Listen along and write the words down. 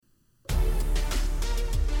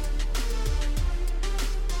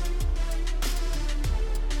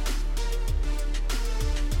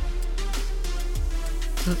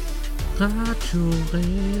Raturé.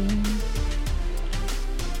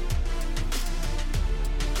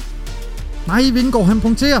 Nej, Vingegaard, han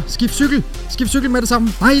punkterer. Skift cykel med det samme.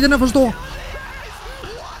 Nej, den er for stor.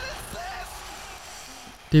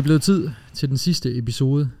 Det er blevet tid til den sidste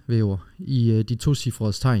episode, Væver, i de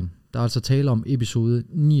tocifredes tegn. Der er altså tale om episode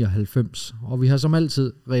 99, og vi har som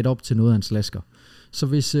altid redt op til noget af en slasker. Så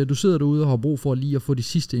hvis du sidder derude og har brug for lige at få de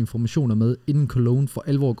sidste informationer med, inden Cologne for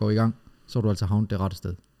alvor går i gang, så er du altså havnet det rette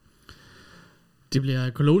sted. Det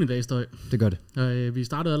bliver Cologne i dag, Støj. Det gør det. Vi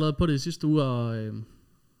startede allerede på det i sidste uge, og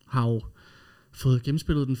har jo fået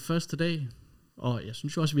gennemspillet den første dag. Og jeg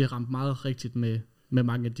synes jo også, at vi har ramt meget rigtigt med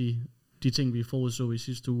mange af de ting, vi forudså i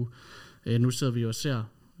sidste uge. Nu sidder vi jo og ser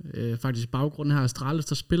faktisk baggrunden her. Astralis,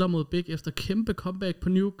 der spiller mod Big efter kæmpe comeback på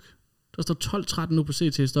Nuke. Der står 12-13 nu på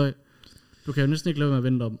CT, Støj. Du kan jo næsten ikke lade med at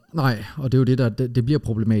vente om. Nej, og det er jo det bliver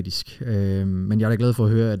problematisk. Men jeg er da glad for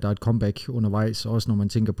at høre, at der er et comeback undervejs, også når man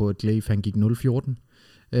tænker på, at Glaive han gik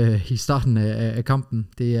 0-14 i starten af kampen.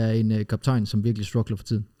 Det er en kaptajn, som virkelig struggler for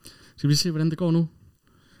tiden. Skal vi se, hvordan det går nu?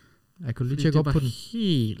 Jeg kan lige tjekke op på den. Det var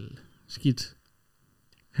helt skidt.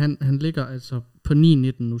 Han ligger altså på 9-19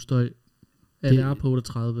 nu, Støj. Det er på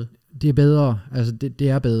 38. Det er bedre. Altså, det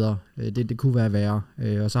er bedre. Det kunne være værre.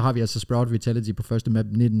 Og så har vi altså Sprout Vitality på første map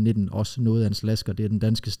 19-19. Også noget af en slasker. Det er den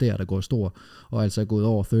danske stær, der går stor. Og altså er gået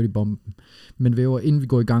over 30-bomben. Men Væver, inden vi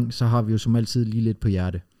går i gang, så har vi jo som altid lige lidt på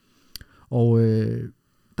hjerte. Og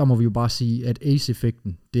der må vi jo bare sige, at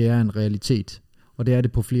Ace-effekten, det er en realitet. Og det er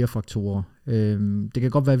det på flere faktorer. Det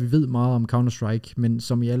kan godt være, at vi ved meget om Counter-Strike, men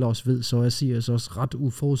som I alle også ved, så er CS også ret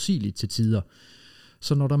uforudsigeligt til tider.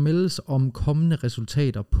 Så når der meldes om kommende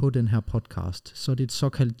resultater på den her podcast, så er det et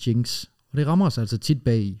såkaldt jinx. Og det rammer os altså tit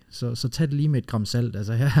bag i. Så tag det lige med et gram salt.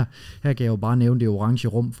 Altså her kan jeg jo bare nævne det orange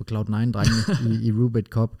rum for Cloud9-drengene i Rubet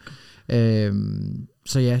Cup.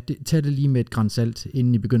 Så ja, tag det lige med et gram salt,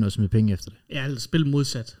 inden I begynder at smide penge efter det. Ja, altså spil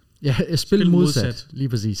modsat. Ja, spil modsat. Lige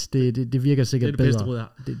præcis. Det virker sikkert bedre. Det er det bedste råd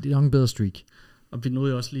her. Det er nok en bedre streak. Og vi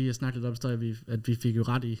nåede jo også lige at snakke lidt om, at vi fik jo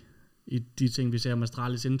ret i de ting, vi ser om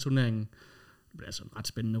Astralis inden turneringen. Det bliver altså en ret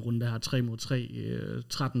spændende runde her, 3 mod 3,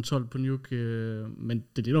 13-12 på Nuke, men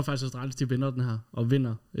det er jo faktisk Astralis, de vinder den her, og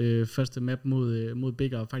vinder første map mod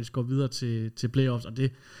Big, og faktisk går videre til playoffs, og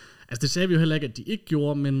det sagde vi jo heller ikke, at de ikke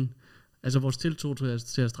gjorde, men altså vores tiltro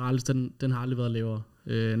til Astralis, den har aldrig været lavere,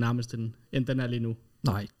 nærmest end den er lige nu.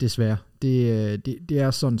 Nej, desværre. Det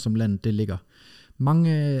er sådan, som landet det ligger.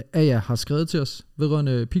 Mange af jer har skrevet til os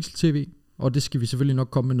vedrørende Pixel TV, og det skal vi selvfølgelig nok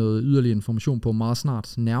komme med noget yderligere information på meget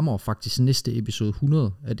snart. Nærmere faktisk næste episode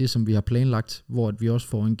 100 af det, som vi har planlagt, hvor vi også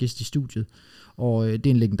får en gæst i studiet. Og det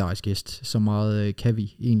er en legendarisk gæst, så meget kan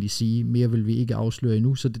vi egentlig sige. Mere vil vi ikke afsløre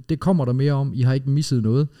endnu, så det kommer der mere om. I har ikke misset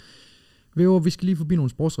noget. Vi skal lige forbi nogle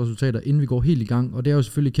sportsresultater, inden vi går helt i gang. Og det er jo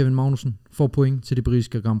selvfølgelig Kevin Magnussen får point til det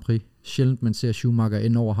britiske Grand Prix. Sjældent man ser Schumacher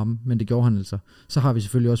ende over ham, men det gjorde han altså. Så har vi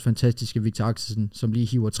selvfølgelig også fantastiske Victor Axelsen, som lige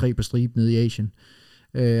hiver 3 på stribe nede i Asien.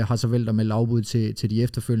 Har så valgt at melde afbud til de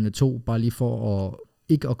efterfølgende 2, bare lige for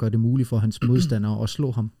ikke at gøre det muligt for hans modstandere at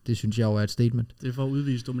slå ham. Det synes jeg jo er et statement. Det er for at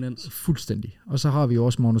udvise dominans. Fuldstændig. Og så har vi jo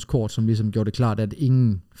også Magnus Kort, som ligesom gjorde det klart, at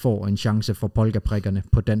ingen får en chance for polkaprikkerne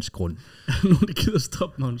på dansk grund. Nogen, der gider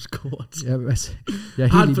stoppe Magnus Kort. Ja, altså,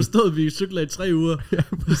 har han forstået, at vi cykler i 3 uger? Ja,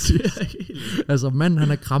 præcis. Altså manden, han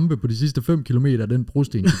har krampe på de sidste 5 kilometer, den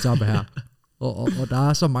brosten-etappe her. Og der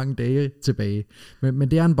er så mange dage tilbage.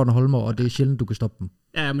 Men det er en Bornholmer, og det er sjældent, du kan stoppe dem.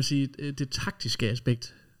 Ja, jeg må sige, det taktiske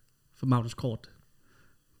aspekt for Magnus Kort,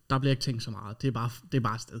 der bliver ikke tænkt så meget. Det er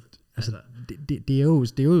bare sted. Altså, det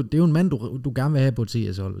er jo en mand, du gerne vil have på et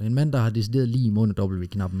CS-hold. En mand, der har decideret lige i munden af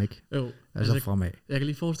W-knappen, ikke? Jo. Altså fremad. Jeg kan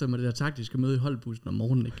lige forestille mig det der taktiske møde i holdbussen om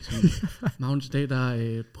morgenen, ikke? Magnus i dag,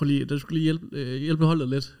 der skulle lige hjælpe holdet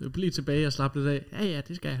lidt. Bliv tilbage og slappe lidt af. Ja,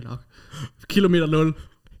 det skal jeg nok. Kilometer 0.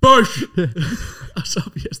 Bush! Og så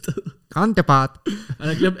er vi afsted. Grand depart. Jeg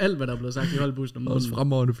har glemt alt, hvad der er blevet sagt i holdbussen om morgenen. Også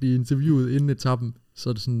fremragende, fordi interviewet inden etappen, så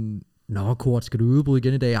er det sådan, nå Kort, skal du udbryde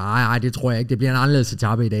igen i dag? Ej, det tror jeg ikke. Det bliver en anderledes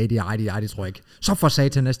etape i dag. Ej, det tror jeg ikke. Så for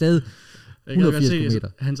satan afsted. 180 km.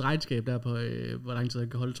 Hans regnskab der på, hvor lang tid han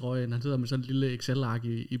kan holde trøjen. Han sidder med sådan en lille Excel-ark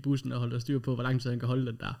i bussen og holder styr på, hvor lang tid han kan holde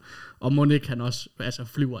den der. Og Monique, han også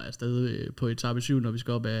flyver afsted på etape 7, når vi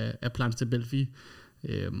skal op af Plans til Belfi.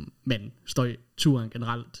 Men turen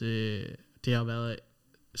generelt, det har været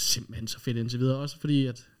simpelthen så fedt indtil videre. Også fordi,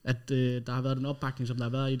 at der har været den opbakning, som der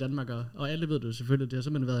har været i Danmark. Og alle ved det jo selvfølgelig. Det har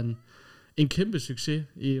simpelthen været en kæmpe succes.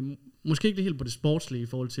 Måske ikke helt på det sportslige i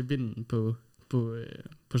forhold til vinden på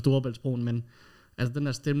Storebæltsbroen, men altså den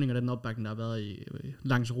der stemning og den opbakning, der har været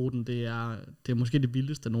langs ruten, det er måske det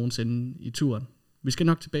vildeste nogensinde i turen. Vi skal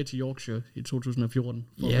nok tilbage til Yorkshire i 2014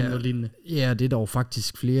 for at noget lignende. Ja, det er dog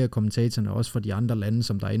faktisk flere af kommentatorerne, også fra de andre lande,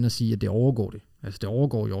 som der er inde og sige, at det overgår det. Altså det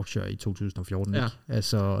overgår Yorkshire i 2014. Ja. Ikke?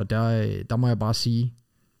 Altså der må jeg bare sige,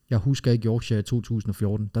 jeg husker ikke Yorkshire i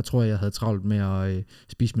 2014. Der tror jeg havde travlt med at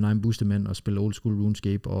spise min egen boostemand og spille old school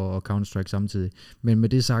RuneScape og Counter-Strike samtidig. Men med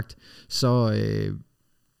det sagt, så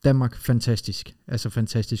Danmark fantastisk. Altså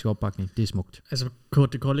fantastisk opbakning. Det er smukt. Altså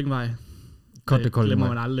Kort det Koldingvej. Kort det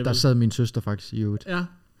Koldingvej. Aldrig, der sad min søster faktisk i øvrigt. Ja.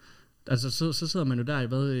 Altså så sidder man jo der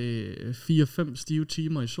i 4-5 stive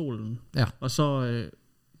timer i solen. Ja. Og så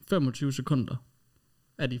 25 sekunder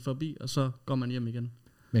er de forbi, og så går man hjem igen.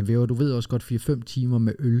 Men du ved også godt 4-5 timer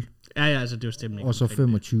med øl. Ja, altså det er jo stemning. Og så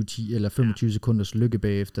 25 sekunders lykke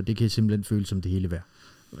bagefter. Det kan simpelthen føles som det hele værd.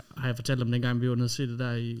 Har jeg fortalt om dengang, vi var nede og se det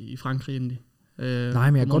der i Frankrig egentlig?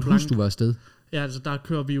 Nej, men jeg kan godt huske, du var afsted. Ja, altså der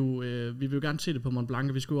kører vi jo, vi vil jo gerne se det på Mont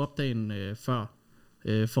Blanc, vi skulle jo op dagen før,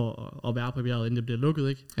 for at være på bjerget, inden det bliver lukket,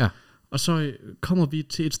 ikke? Ja. Og så kommer vi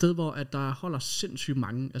til et sted, hvor at der holder sindssygt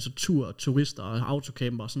mange, altså turister og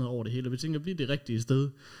autocamper og sådan noget over det hele, og vi tænker, vi er det rigtige sted,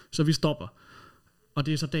 så vi stopper. Og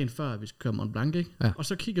det er så dagen før, at vi skal køre Mont Blanc, ikke? Ja. Og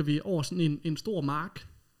så kigger vi over sådan en stor mark,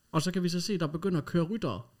 og så kan vi så se, der begynder at køre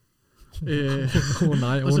ryttere.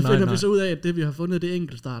 Og så finder vi så ud af, at det vi har fundet, det er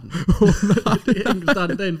enkeltstarten. Det er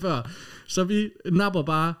enkeltstarten dagen før. Så vi napper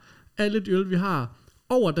bare alle de øl, vi har,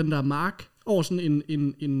 over den der mark, over sådan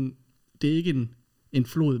en det er ikke en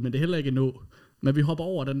flod, men det er heller ikke en å. Men vi hopper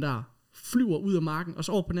over den der, flyver ud af marken, og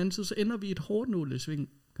så over på den anden side, så ender vi i et hårdnålesving.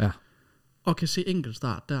 Ja. Og kan se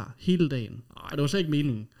enkeltstart der hele dagen. Og det var så ikke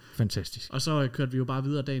meningen. Fantastisk. Og så kørte vi jo bare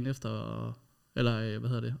videre dagen efter,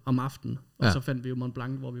 om aftenen. Og så fandt vi jo Mont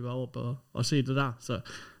Blanc, hvor vi var oppe og se det der. Så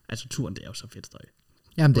altså turen, det er jo så fedt støj.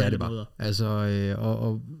 Jamen det er det bare. Måder. Altså,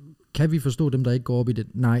 og kan vi forstå dem, der ikke går op i det?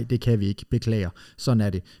 Nej, det kan vi ikke. Beklager. Sådan er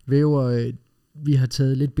det. Vi har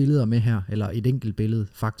taget lidt billeder med her, eller et enkelt billede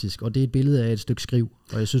faktisk, og det er et billede af et stykke skriv,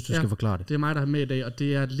 og jeg synes, du skal forklare det. Det er mig, der har med i dag, og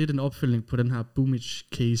det er lidt en opfølgning på den her Boomich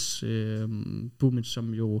case. Boomich,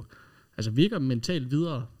 som jo altså virker mentalt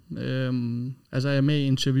videre. Altså er med i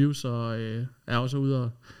interviews, og er også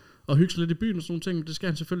ude og hygge sig lidt i byen og sådan nogle ting. Det skal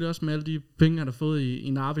han selvfølgelig også med alle de penge, han har fået i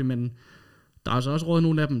Narvi, men der er altså også råd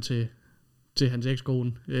nogle af dem til hans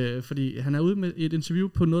ekskone. Fordi han er ude med et interview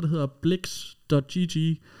på noget, der hedder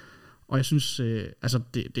blix.gg, og jeg synes, altså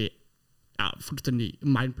det er fuldstændig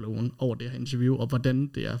mindblown over det her interview, og hvordan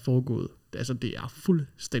det er foregået. Altså det er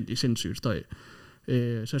fuldstændig sindssygt støj.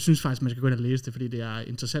 Så jeg synes faktisk, man skal gå ind og læse det, fordi det er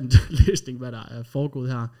interessant læsning, hvad der er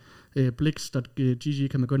foregået her. Blix.gg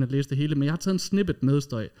kan man gå ind og læse det hele, men jeg har taget en snippet med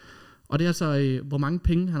støj. Og det er altså, hvor mange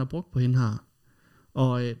penge han har brugt på hende her.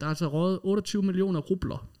 Og der er altså rådet 28 millioner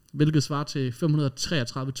rubler, hvilket svarer til $533,000.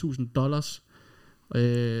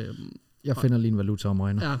 Jeg finder lige en valuta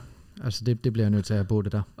omregner. Ja. Altså det bliver jeg nødt til at have på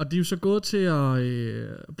det der. Og de er jo så gået til at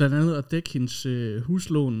blandt andet at dække hendes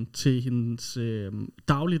huslån til hendes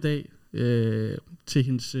dagligdag, til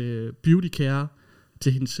hendes beauty care,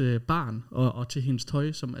 til hendes barn og til hendes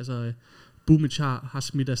tøj, som altså Boomich har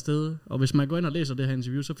smidt afsted. Og hvis man går ind og læser det her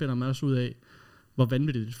interview, så finder man også ud af, hvor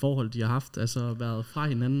vanvittigt et forhold de har haft. Altså været fra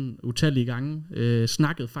hinanden utallige gange.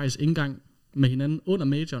 Snakket faktisk ikke engang med hinanden under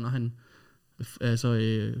majoren, og han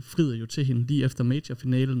friede jo til hende lige efter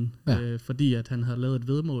majorfinalen, fordi at han havde lavet et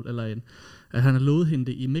vedmål, eller at han havde lovet hende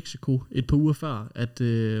det i Mexico et par uger før, at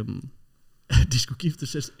de skulle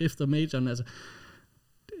giftes efter majoren. Altså,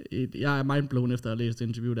 jeg er mindblown efter at have læst det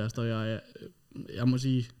interview der, så jeg må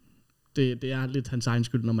sige, det er lidt hans egen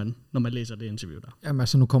skyld, når man læser det interview der. Jamen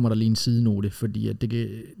altså, nu kommer der lige en sidenote, fordi at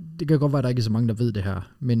det kan godt være, at der ikke er så mange, der ved det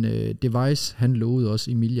her, men Device, han lovede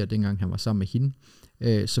også Emilia, dengang han var sammen med hende,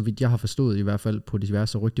 så vidt jeg har forstået i hvert fald på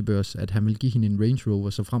diverse rygtebørs, at han ville give hende en Range Rover,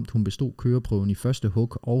 så fremt hun bestod køreprøven i første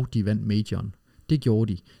hug, og de vandt majoren. Det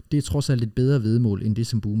gjorde de. Det er trods alt et bedre vedmål, end det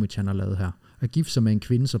som Boomich han har lavet her. At gifte sig med en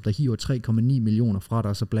kvinde, som der hiver 3,9 millioner fra dig,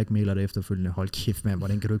 og så blackmailer det efterfølgende. Hold kæft, mand,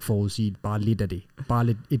 hvordan kan du ikke forudsige bare lidt af det? Bare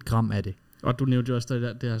lidt, et gram af det. Og du nævnte jo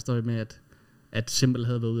også det her støj med, at Simple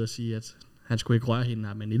havde været ude at sige, at han skulle ikke røre hende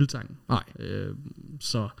her med en ildtang. Nej.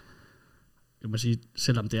 Så jeg må sige,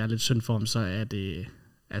 selvom det er lidt synd for ham, så er det,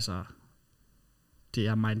 altså, det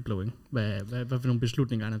er mindblowing. Hvad for nogle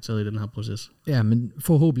beslutninger han har taget i den her proces? Ja, men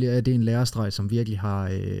forhåbentlig er det en lærestreg, som virkelig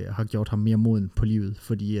har gjort ham mere moden på livet,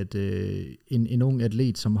 fordi at en ung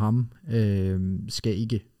atlet som ham skal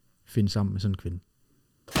ikke finde sammen med sådan en kvinde.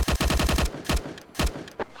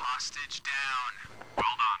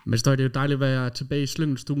 Men Støj, det er jo dejligt at være tilbage i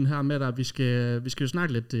slyngelstuen her med dig. Vi skal jo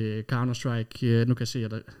snakke lidt Counter-Strike. Nu kan jeg se,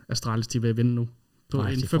 at Astralis de vil vinde nu. På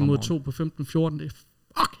en 5-2 på 15-14. Det er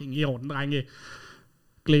fucking i orden, drenge.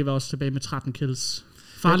 Glaive er også tilbage med 13 kills.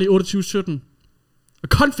 Farlig 28-17. Og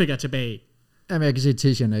Config er tilbage. Jamen, jeg kan se, at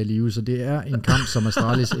Tishan er i live, så det er en kamp, som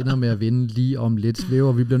Astralis ender med at vinde lige om lidt.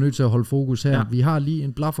 Væver, vi bliver nødt til at holde fokus her. Ja. Vi har lige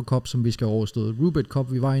en Blaffer Cup, som vi skal overstå. Rubet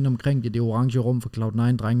Cup, vi var inde omkring det orange rum for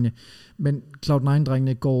Cloud9-drengene. Men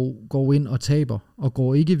Cloud9-drengene går ind og taber, og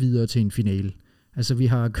går ikke videre til en finale. Altså, vi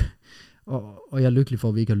har... Og jeg er lykkelig for,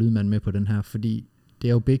 at vi ikke har lydmand med på den her, fordi det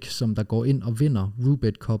er jo Big, som der går ind og vinder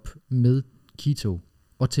Rubet Cup med Keto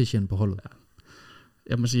og Tishan på holdet. Ja.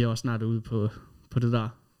 Jeg må sige, at jeg er også snart ude på det der.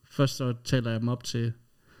 Først så taler jeg dem op til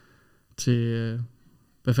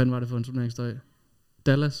hvad fanden var det for en turneringsdag?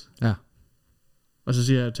 Dallas. Ja. Og så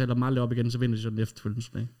siger jeg taler dem aldrig op igen, så vinder de sådan efterfølgende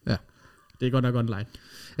turnering. Ja. Det er godt nok online.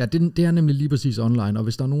 Ja, det er nemlig lige præcis online, og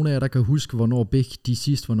hvis der er nogen af jer, der kan huske, hvornår Big de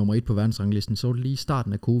sidst var nummer 1 på verdensranglisten, så var det lige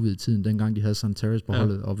starten af covid-tiden, dengang de havde Santaris på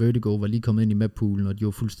holdet, og Vertigo var lige kommet ind i mappoolen, og de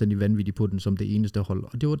var fuldstændig vanvittige på den som det eneste hold,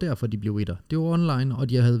 og det var derfor, de blev etter. Det var online, og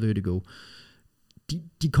de havde Vertigo.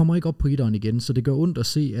 De kommer ikke op på etteren igen, så det gør ondt at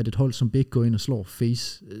se, at et hold som Big går ind og slår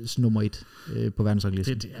Face nummer 1 på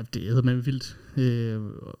verdensranglisten. Det er med vildt.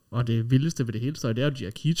 Og det vildeste ved det hele støj, det er jo, at de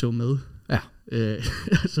har Keto med. Ja.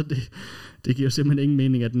 Så det giver simpelthen ingen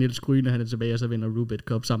mening, at Niels Gryne, han er tilbage, og så vinder Rubet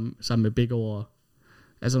Cup sammen med Big over.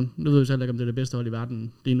 Altså, nu ved vi selv ikke, om det er det bedste hold i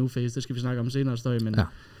verden. Det er nu Face, det skal vi snakke om senere støj, men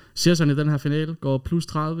Searson i den her finale går plus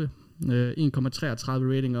 30, 1,33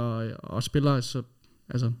 rating, og spiller så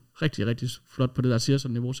altså rigtig, rigtig flot på det der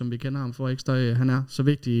Searson-niveau, som vi kender ham for. Ikke? Han er så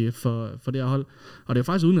vigtig for det her hold. Og det er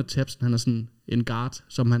faktisk uden at Tabsen, han er sådan en guard,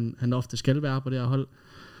 som han ofte skal være på det her hold.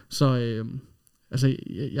 Så altså,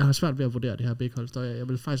 jeg har svært ved at vurdere det her Big hold. Så jeg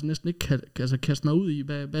vil faktisk næsten ikke kaste mig ud i,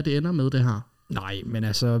 hvad det ender med det her. Nej, men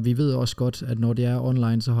altså, vi ved også godt, at når det er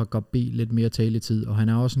online, så har Gob B lidt mere taletid, og han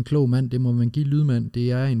er også en klog mand, det må man give lydmand,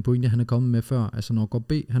 det er en pointe, han er kommet med før, altså når Gob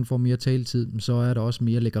B, han får mere taletid, så er der også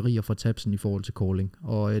mere lækkerier fra Tabsen i forhold til calling,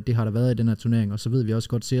 og det har der været i den her turnering, og så ved vi også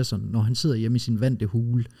godt, ser sådan, når han sidder hjemme i sin vante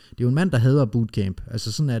hule, det er jo en mand, der hader bootcamp,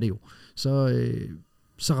 altså sådan er det jo,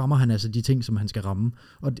 så rammer han altså de ting, som han skal ramme,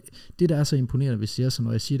 og det der er så imponerende ved Searson,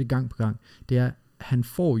 når jeg siger det gang på gang, det er, han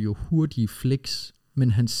får jo hurtige flex,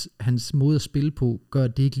 men hans måde at spille på, gør,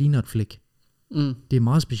 at det ikke ligner et flæk. Det er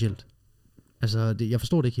meget specielt. Altså, jeg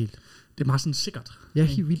forstår det ikke helt. Det er meget sådan sikkert. Ja,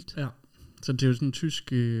 helt vildt. Ja. Så det er jo sådan en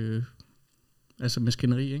tysk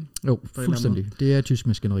maskineri, ikke? Jo, fuldstændig. Det er tysk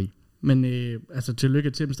maskineri. Men altså, tillykke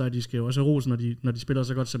til dem, de skal jo også have ros, når de spiller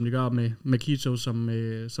så godt, som de gør med Keto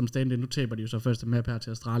som stand-in. Nu taber de jo så første map her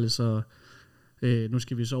til Astralis, så nu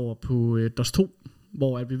skal vi så over på DOS 2,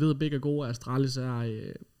 hvor at vi ved, at begge er gode. Astralis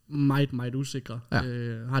er... meget, meget usikre. Ja.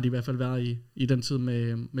 Har de i hvert fald været i den tid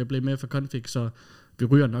med Blame med for Config, så vi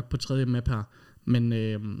ryger nok på tredje map her. Men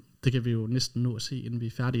det kan vi jo næsten nå at se, inden vi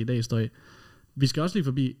er færdige i dag, Støj. Vi skal også lige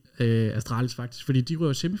forbi Astralis faktisk, fordi de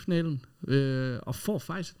ryger semifinalen og får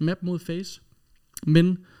faktisk et map mod Face.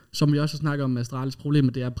 Men som vi også har snakket om med Astralis,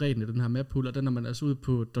 problemet det er bredden i den her map-pool, og den er man altså ude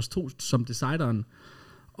på DOS 2 som decideren.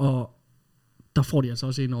 Og der får de altså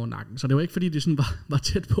også en over nakken. Så det var ikke fordi, de sådan var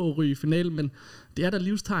tæt på at ryge i finalen, men det er der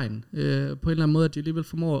livstegn på en eller anden måde, at de alligevel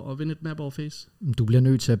formår at vinde et map over Face. Du bliver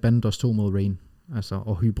nødt til at bande DOS 2 mod Rain, altså,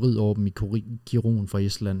 og hybrid over dem i Kiron fra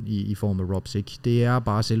Estland i form af Robsik. Det er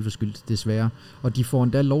bare selvforskyldt, desværre. Og de får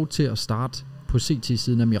endda lov til at starte på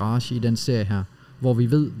CT-siden af Mirage i den serie her, hvor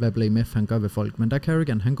vi ved, hvad Blame F han gør ved folk. Men der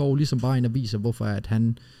Carrigan, han går ligesom bare ind og viser, hvorfor at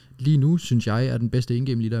han lige nu, synes jeg, er den bedste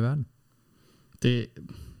in-game leader i verden.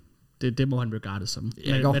 Det må han regardes som.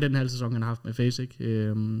 Med den her sæson, han har haft med Face,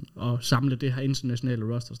 ikke? Og samle det her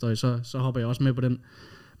internationale roster, så hopper jeg også med på den.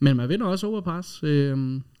 Men man vinder også Overpass.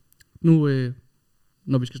 Nu,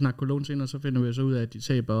 når vi skal snakke Cologne senere, så finder vi så ud af, at de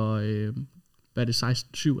taber, hvad er det,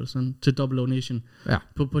 16-7 eller sådan, til Double O Nation. Ja.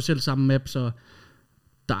 På selv samme map, så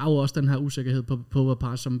der er jo også den her usikkerhed på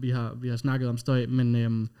Overpass, som vi har snakket om, Støj.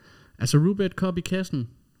 Men altså Rubet Cup i kassen,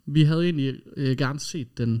 vi havde egentlig gerne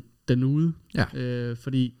set den ude. Ja.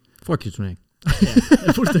 Fordi frygtelig turnering.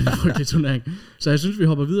 Ja, fuldstændig frygtelig turnering. Så jeg synes, vi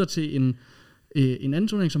hopper videre til en anden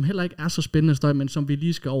turnering, som heller ikke er så spændende, Støj, men som vi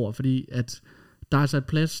lige skal over, fordi at der er sat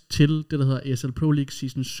plads til det, der hedder ESL Pro League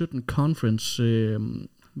Season 17 Conference,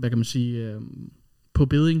 hvad kan man sige, på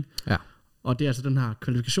bedding. Ja. Og det er altså den her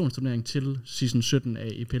kvalifikationsturnering til Season 17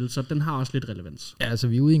 af EPL, så den har også lidt relevans. Ja, altså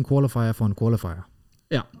vi er ude i en qualifier for en qualifier.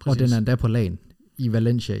 Ja, præcis. Og den er endda på LAN i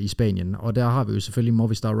Valencia i Spanien, og der har vi jo selvfølgelig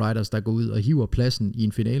Movistar Riders, der går ud og hiver pladsen i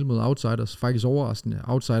en finale mod Outsiders. Faktisk overraskende.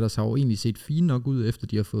 Outsiders har jo egentlig set fine nok ud, efter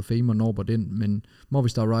de har fået Fame og Norbert ind, men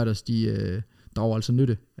Movistar Riders, de drager altså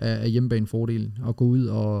nytte af hjemmebanefordelen og går ud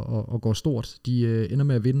og går stort. De ender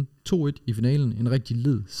med at vinde 2-1 i finalen. En rigtig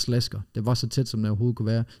led slasker. Det var så tæt, som det overhovedet kunne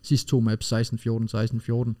være. Sidste 2 maps, 16-14,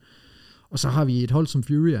 16-14. Og så har vi et hold som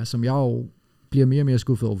Furia, som jeg jo bliver mere og mere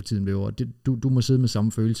skuffet over for tiden, Væver. Du må sidde med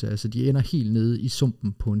samme følelse. Altså, de ender helt nede i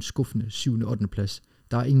sumpen på en skuffende 7. og 8. plads.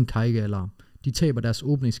 Der er ingen Kajke-alarm. De taber deres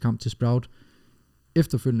åbningskamp til Sprout.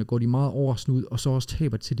 Efterfølgende går de meget overraskende ud, og så også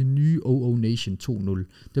taber til det nye OO Nation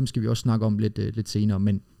 2-0. Dem skal vi også snakke om lidt senere,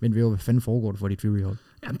 men Væver, hvad fanden foregår det for dit Fury-hold?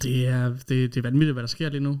 Jamen, det er vanvittigt, hvad der sker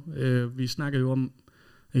lige nu. Vi snakker jo om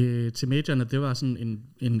til majorerne, det var sådan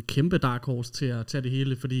en kæmpe dark horse til at tage det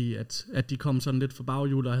hele, fordi at de kom sådan lidt for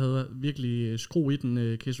baghjul og havde virkelig skru i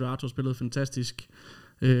den. Keserato spillede fantastisk.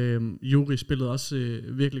 Yuri spillede også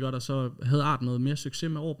virkelig godt, og så havde Art noget mere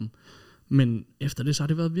succes med Orben. Men efter det, så har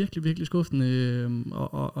det været virkelig, virkelig skuffende.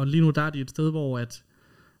 Og lige nu der er de et sted, hvor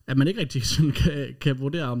at man ikke rigtig sådan kan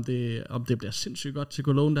vurdere, om det bliver sindssygt godt til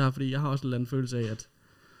Cologne der, fordi jeg har også en eller anden følelse af,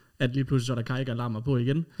 at lige pludselig så er der Kajke-alarmer på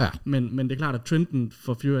igen. Ja. Men det er klart, at trenden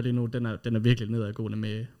for Fury lige nu, den er virkelig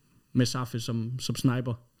nedadgående med Safi som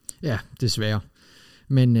sniper. Ja, desværre.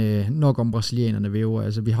 Men nok om brasilianerne, Væver.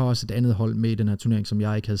 Altså, vi har også et andet hold med i den her turnering, som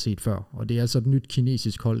jeg ikke havde set før. Og det er altså et nyt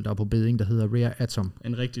kinesisk hold, der er på beding, der hedder Rare Atom.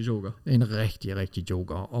 En rigtig joker. En rigtig, rigtig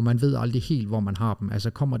joker. Og man ved aldrig helt, hvor man har dem. Altså,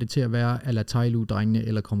 kommer det til at være a la Tailu-drengene,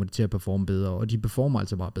 eller kommer det til at performe bedre? Og de performer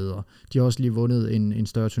altså bare bedre. De har også lige vundet en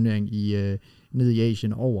større turnering nede i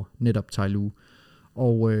Asien over netop Tailu.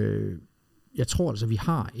 Og jeg tror altså, vi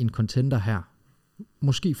har en contender her.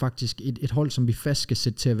 Måske faktisk et hold, som vi fast skal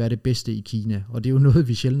sætte til at være det bedste i Kina. Og det er jo noget,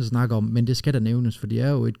 vi sjældent snakker om, men det skal der nævnes, for det er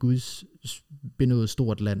jo et gudsbenået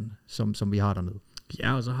stort land, som vi har dernede.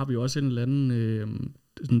 Ja, og så har vi jo også en eller anden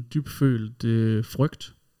sådan dybfølt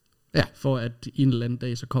frygt, for at en eller anden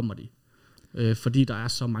dag, så kommer de. Fordi der er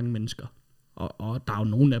så mange mennesker. Og der er jo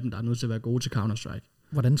nogle af dem, der er nødt til at være gode til Counter-Strike.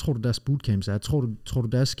 Hvordan tror du, deres bootcamps er? Tror du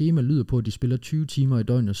deres schema lyder på, at de spiller 20 timer i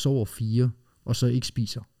døgnet, sover 4, og så ikke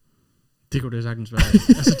spiser? Det kunne det sagtens være.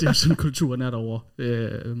 Altså, det er sådan, kulturen er derovre.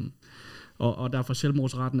 Og derfor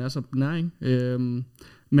selvmordsraten er, som den er, ikke?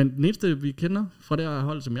 Men den eneste, vi kender fra det her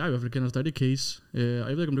hold, som jeg i hvert fald kender, så er det Case. Og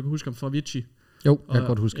jeg ved ikke, om du kan huske ham fra Vici. Jo, jeg kan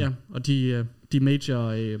godt huske. Ja, og de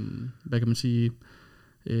major, hvad kan man sige,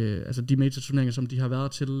 altså de major turneringer, som de har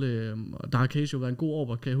været til, og der har Case jo været en god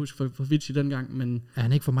over, kan jeg huske, for Vici dengang, men... Er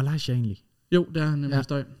han ikke fra Malaysia egentlig? Jo, det er han nemlig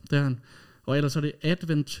støj. Det er han. Og ellers er det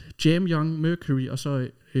Advent, Jam Young, Mercury, og så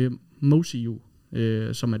Mosiu,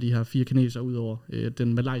 som er de her 4 kinesere ud over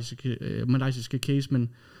den malaysiske Case, men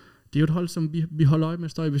det er jo et hold, som vi holder øje med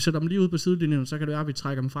støj. Vi sætter dem lige ud på sidelinjen, så kan det være, at vi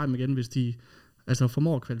trækker dem frem igen, hvis de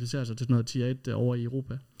formår at kvalificere sig til sådan noget tier 1 over i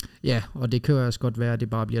Europa. Ja, og det kan jo også godt være, at det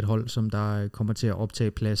bare bliver et hold, som der kommer til at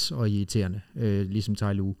optage plads og irriterende, ligesom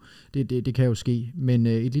Tailu. Det kan jo ske, men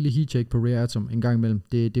et lille heat-check på Rare Atom en gang imellem,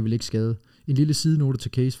 det vil ikke skade. En lille sidenote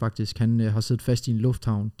til Case faktisk. Han har siddet fast i en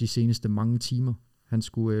lufthavn de seneste mange timer. Han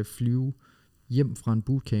skulle flyve hjem fra en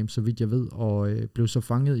bootcamp, så vidt jeg ved, og blev så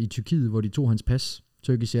fanget i Tyrkiet, hvor de tog hans pas,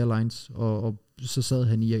 Turkish Airlines, og så sad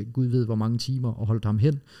han i Gud ved hvor mange timer og holdt ham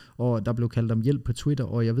hen, og der blev kaldt om hjælp på Twitter,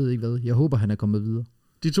 og jeg ved ikke hvad. Jeg håber, han er kommet videre.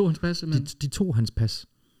 De tog hans pas simpelthen? De tog hans pas.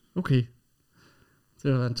 Okay.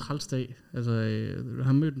 Det var en træls dag. Altså, jeg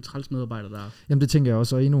har mødt en træls medarbejder der. Jamen det tænker jeg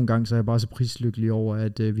også, og endnu en gang, så er jeg bare så prislykkelig over,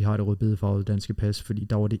 at vi har det rødbedefarvede danske pas, fordi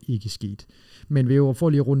der var det ikke sket. Men vi får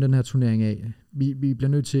lige at runde den her turnering af. Vi bliver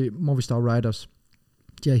nødt til Movistar Riders.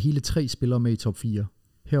 De har hele 3 spillere med i top 4.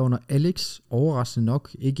 Herunder Alex, overraskende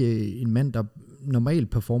nok, ikke en mand, der normalt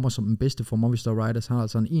performer som den bedste for Movistar Riders, har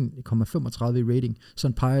altså en 1,35 i rating, så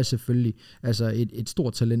han peger selvfølgelig altså et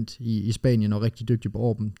stort talent i Spanien og rigtig dygtig på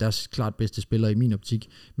Orben, deres klart bedste spiller i min optik,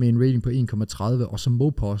 med en rating på 1,30, og så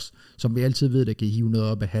Mopos, som vi altid ved, der kan hive noget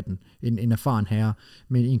op af hatten, en erfaren herre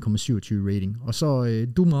med en 1,27 rating, og så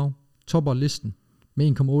Dumau topper listen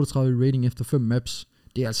med 1,38 rating efter 5 maps.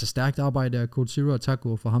 Det er altså stærkt arbejde af Code Zero og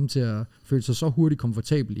Taco for ham til at føle sig så hurtigt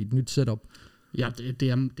komfortabel i et nyt setup. Ja, det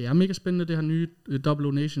er mega spændende, det her nye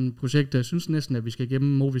Double Nation projekt. Jeg synes næsten, at vi skal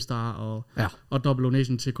igennem Movistar og Double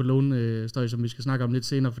Nation til Cologne, som vi skal snakke om lidt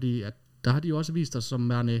senere, fordi at der har de jo også vist os som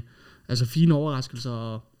værende fine overraskelser.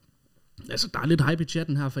 Og, altså, der er lidt hype i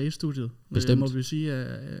chatten her fra F-studiet. Bestemt. Må vi sige,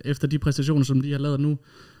 efter de præstationer, som de har lavet nu,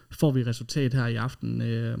 får vi resultat her i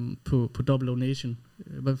aften på Double Nation.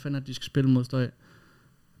 Hvad fanden er det, de skal spille mod støj?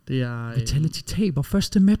 Det er... Vitality taber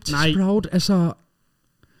første map til Sprout. Altså...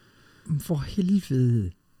 For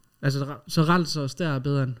helvede. Altså, så Rals og Stær er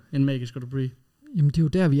bedre end Magisk og Debris. Jamen, det er jo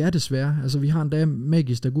der, vi er desværre. Altså, vi har en dag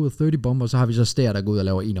Magisk, der går ud af 30 bomber, og så har vi så Stær, der går ud og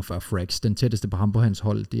laver 41 frags. Den tætteste på ham på hans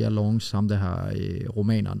hold, det er Longs, ham der har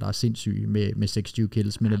romaneren, der er sindssyg med 26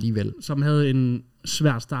 kills, men alligevel. Som havde en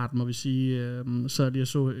svær start, må vi sige. Så lige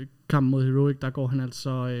så kampen mod Heroic, der går han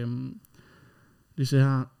altså, lige se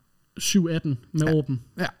her, 7-18 med Orben.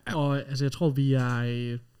 Ja. Og altså, jeg tror, vi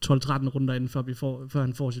er 12-13 runder inden, før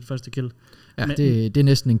han får sit første kill. Ja, men, det er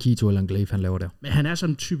næsten en Kito eller en Glaive, han laver der. Men han er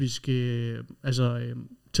sådan typisk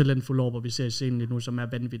talentfuld over, hvor vi ser i scenen lige nu, som er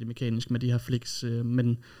vanvittigt mekanisk med de her flicks,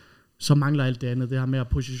 men så mangler alt det andet. Det her med at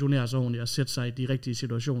positionere sig ordentligt og sætte sig i de rigtige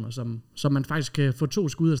situationer, som man faktisk kan få 2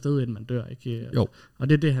 skud afsted, inden man dør. Ikke? Jo. Og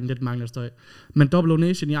det er det, han lidt mangler støj. Men Double O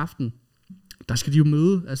Nation i aften, der skal de jo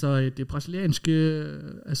møde det brasilianske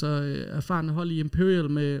erfarne hold i Imperial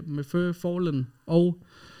med Fur, Fallen og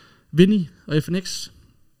Vinny og FNX.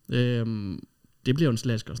 Det bliver jo en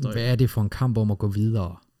slasker støj. Hvad er det for en kamp om at gå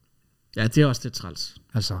videre? Ja, det er også lidt træls.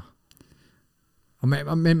 Altså.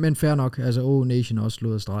 Men fair nok, altså O Nation har også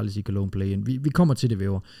slået Astralis i Cologne Play-in. Vi kommer til det,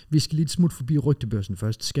 Væver. Vi skal lige smut forbi rygtebørsen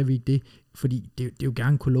først. Skal vi ikke det? Fordi det er jo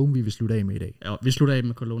gerne Cologne, vi vil slutte af med i dag. Ja, vi slutter af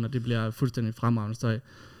med Cologne, og det bliver fuldstændig fremragende støj.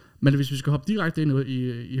 Men hvis vi skal hoppe direkte ind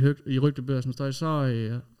i rygtebørsen støj, så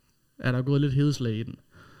er der gået lidt hedeslag i den.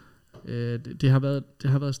 Det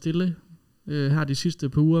har været stille her de sidste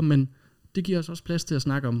par uger, men det giver os også plads til at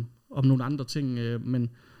snakke om nogle andre ting, men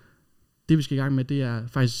det vi skal i gang med, det er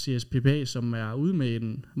faktisk CSPPA, som er ude med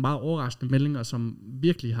en meget overraskende melding, og som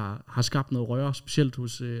virkelig har skabt noget røre, specielt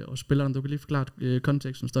hos spillerne. Du kan lige forklare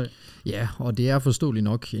konteksten, Støj. Ja, og det er forståeligt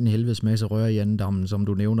nok en helvedes masse røre i andendammen, som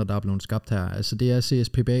du nævner, der er blevet skabt her. Altså det er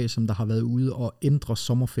CSPPA, som der har været ude og ændre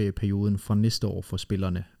sommerferieperioden fra næste år for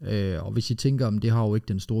spillerne. Og hvis I tænker om, det har jo ikke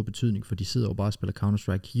den store betydning, for de sidder jo bare og spiller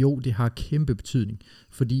Counter-Strike. Jo, det har kæmpe betydning,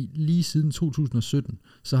 fordi lige siden 2017,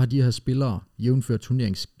 så har de her spillere, jævnfør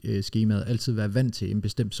turneringsskemaet, altid været vant til en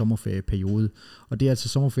bestemt sommerferieperiode. Og det er altså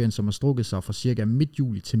sommerferien, som har strukket sig fra cirka midt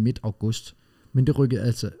juli til midt august. Men det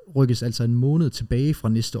rykkes altså en måned tilbage fra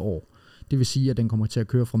næste år. Det vil sige, at den kommer til at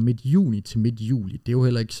køre fra midt juni til midt juli. Det er jo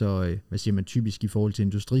heller ikke så, hvad siger man, typisk i forhold til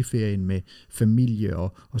industriferien med familie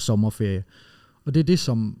og sommerferie. Og det er det,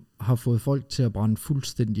 som har fået folk til at brænde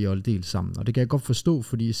fuldstændig og del sammen. Og det kan jeg godt forstå,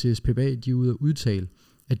 fordi CSPPA, de er ude at udtale,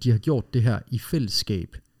 at de har gjort det her i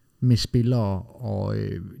fællesskab med spillere og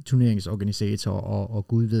turneringsorganisatorer og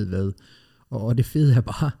gud ved hvad. Og det fede er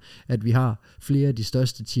bare, at vi har flere af de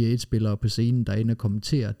største tier 1-spillere på scenen, der inde og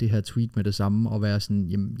kommenterer det her tweet med det samme, og være sådan,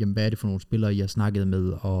 jamen hvad er det for nogle spillere, I har snakket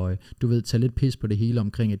med, og du ved, tage lidt pis på det hele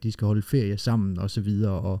omkring, at de skal holde ferie sammen, og så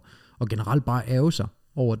videre, og generelt bare ærge sig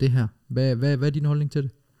over det her. Hvad er din holdning til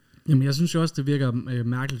det? Jamen jeg synes jo også, det virker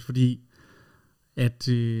mærkeligt, fordi at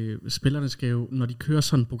spillerne skal jo, når de kører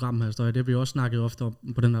sådan et program her, det har vi også snakket ofte om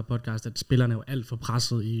på den her podcast, at spillerne er jo alt for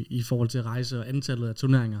presset i forhold til at rejse og antallet af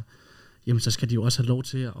turneringer. Jamen så skal de jo også have lov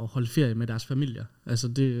til at holde ferie med deres familier. Altså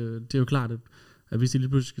det er jo klart, at hvis de lige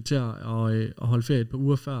pludselig skal til at holde ferie et par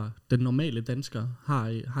uger før den normale dansker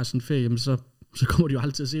har sin ferie, jamen så kommer de jo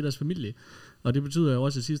altid til at se deres familie. Og det betyder jo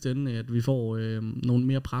også i sidste ende, at vi får nogle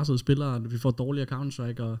mere pressede spillere, at vi får dårligere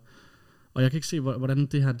Counter-Strike, og jeg kan ikke se, hvordan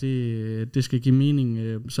det her det skal give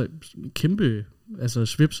mening. Så kæmpe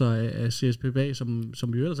svipser af CSPPA,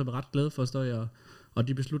 som vi jo ellers er ret glade for, Støj, og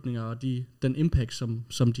de beslutninger og den impact,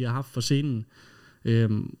 som de har haft for scenen.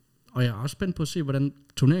 Og jeg er også spændt på at se, hvordan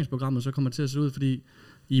turneringsprogrammet så kommer til at se ud, fordi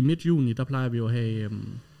i midt-juni, der plejer vi jo at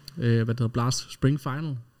have Blast Spring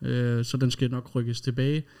Final, så den skal nok rykkes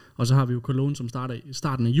tilbage, og så har vi jo Cologne, som starter i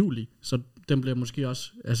starten af juli, så den bliver måske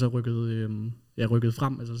også rykket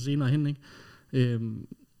frem, altså senere hen, ikke?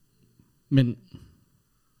 Men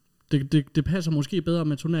det passer måske bedre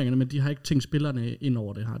med turneringerne, men de har ikke tænkt spillerne ind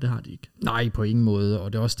over det her. Det har de ikke. Nej, på ingen måde.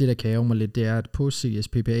 Og det er også det, der kan ærge mig lidt, det er, at på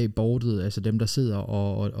CSPPA-boardet, altså dem, der sidder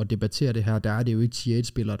og debatterer det her, der er det jo ikke tier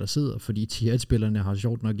 1-spillere, der sidder, fordi tier 1-spillerne har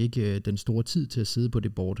sjovt nok ikke den store tid til at sidde på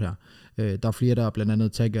det board her. Der er flere, der blandt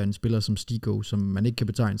andet tagger en spiller som Stigo, som man ikke kan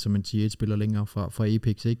betegne som en tier 1-spiller længere fra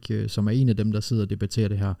Apex, ikke? Som er en af dem, der sidder og debatterer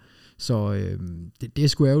det her. Så det er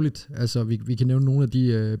sgu ærgerligt. Altså, vi kan nævne nogle af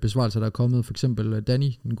de besvarelser, der er kommet. For eksempel Danny,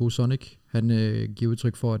 den gode Sonic, han giver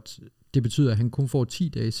udtryk for, at det betyder, at han kun får 10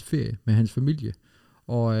 dages ferie med hans familie.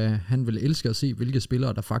 Og han vil elske at se, hvilke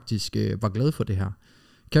spillere, der faktisk var glade for det her.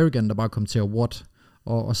 Carrigan, der bare kommenterer, what?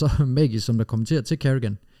 Og så Magis, som der kommenterer til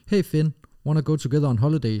Carrigan, hey Finn, wanna go together on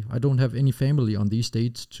holiday? I don't have any family on these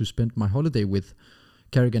dates to spend my holiday with.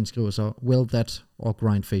 Carrigan skriver så, well that, or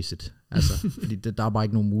grind face it. Altså, fordi der er bare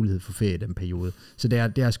ikke nogen mulighed for ferie i den periode. Så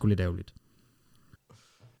det er sgu lidt ærgerligt.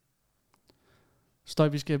 Støj,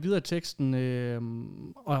 vi skal videre i teksten,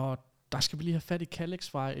 og der skal vi lige have fat i Calyx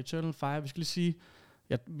fra Eternal Fire. Vi skal lige sige,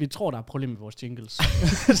 vi tror, der er problemer med vores jingles,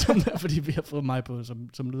 fordi vi har fået mig på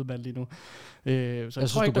som lydmand lige nu. Så jeg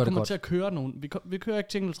tror ikke, der kommer til at køre nogen. Vi kører ikke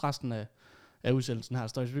jingles resten af udsendelsen her,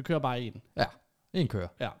 Støj, så vi kører bare en. Ja, en kører.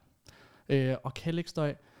 Ja. Og Calyx,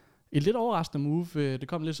 Støj, et lidt overraskende move. Det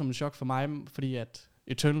kom lidt som en chok for mig, fordi at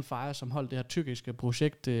Eternal Fire, som holdt det her tyrkiske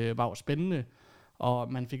projekt, var jo spændende.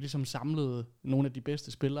 og man fik ligesom samlet nogle af de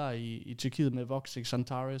bedste spillere i Tyrkiet med Voxic,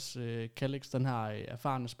 Santaris, Kalix, den her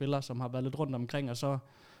erfarne spiller, som har været lidt rundt omkring, og så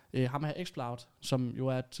ham her X-Cloud, som jo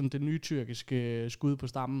er sådan det nye tyrkiske skud på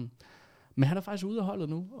stammen. Men han er faktisk ude af holdet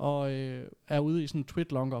nu, og er ude i sådan en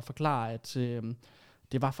tweet-longer og forklarer, at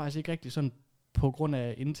det var faktisk ikke rigtig sådan på grund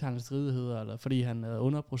af interne stridigheder, eller fordi han er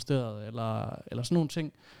underpresteret, eller sådan nogle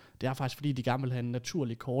ting. Det er faktisk fordi, de gerne vil have en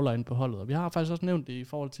naturlig caller ind på holdet. Og vi har faktisk også nævnt det i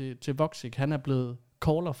forhold til Voxic. Han er blevet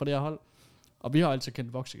caller for det her hold. Og vi har altid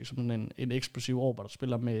kendt Voxic som en eksplosiv over, der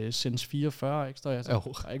spiller med Sense 44 ekstra. Altså,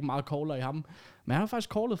 der er ikke meget caller i ham. Men han har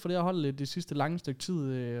faktisk callet for det her hold det sidste lange stykke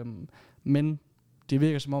tid. Men det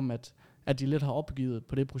virker som om, at de lidt har opgivet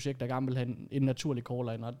på det projekt, der gerne vil have en naturlig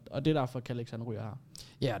caller ind. Og det er derfor, Kalix han ryger her.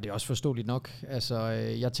 Ja, det er også forståeligt nok. Altså,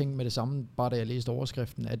 jeg tænkte med det samme, bare da jeg læste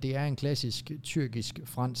overskriften, at det er en klassisk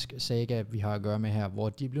tyrkisk-fransk saga, vi har at gøre med her, hvor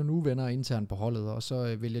de bliver nu venner internt på holdet, og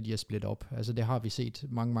så vælger de at splitte op. Altså, det har vi set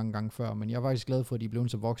mange, mange gange før, men jeg er faktisk glad for, at de er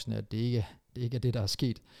blevet så voksne, at det ikke er det, der er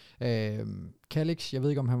sket. Kalix, jeg ved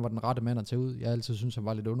ikke, om han var den rette mand at tage ud. Jeg altid synes, han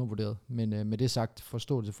var lidt undervurderet, men med det sagt,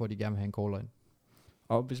 forståelse for, at de gerne vil have en caller ind.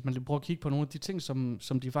 Og hvis man lige prøver at kigge på nogle af de ting,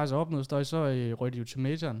 som de faktisk har opnået, så røg de jo til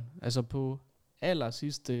majoren. Altså på aller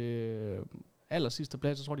sidste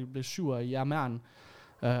plads, så tror de blev 7'er i Armæren.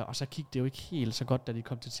 Og så kiggede det jo ikke helt så godt, da de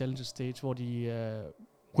kom til Challenge Stage, hvor de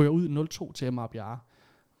ryger ud 0-2 til MRBR.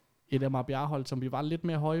 Et MRBR-hold, som vi var lidt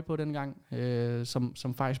mere høje på dengang,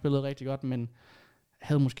 som faktisk spillede rigtig godt, men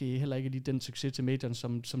havde måske heller ikke lige den succes til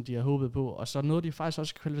majoren, som de har håbet på. Og så nåede de faktisk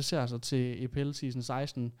også at kvalificere sig til EPL Season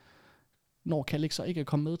 16, når Kalix så ikke er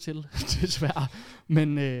kommet med til, desværre. Men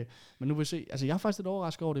nu vil vi se. Altså, jeg er faktisk lidt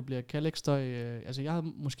overrasket over, at det bliver Kalix, der... altså, jeg havde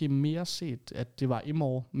måske mere set, at det var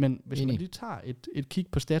Emor, men hvis man lige tager et kig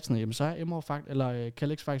på statsene, jamen, så er Emor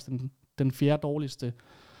Kalix faktisk den fjerde dårligste.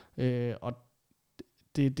 Og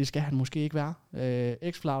det skal han måske ikke være.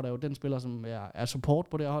 X-Cloud er jo den spiller, som er support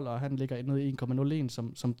på det her hold, og han ligger nede i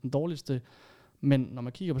 1,01 som den dårligste. Men når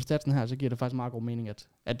man kigger på statsen her, så giver det faktisk meget god mening,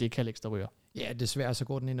 at det er Kalix, der ryger. Ja, desværre så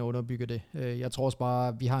går den ind og underbygger det. Jeg tror også bare,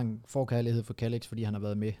 at vi har en forkærlighed for Kalix, fordi han har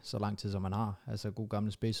været med så lang tid, som han har. Altså god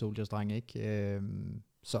gamle Space Soldiers-dreng, ikke?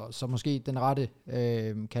 Så måske den rette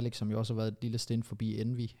Kalix, som jo også har været et lille stint forbi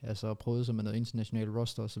Envy, altså prøvet sig med noget international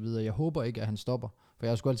roster og så videre. Jeg håber ikke, at han stopper, for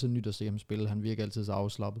jeg har sgu altid nyt at se ham spille. Han virker altid så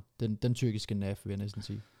afslappet. Den tyrkiske NAF, vil jeg næsten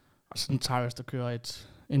sige. Og sådan Tyrus, der kører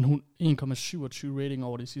en 1,27 rating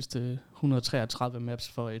over de sidste 133 maps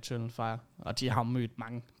for Eternal Fire. Og de har mødt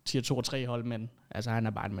mange tier 2 og 3 hold, men altså han er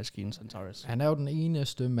bare en maskine, sådan Tyrus. Han er jo den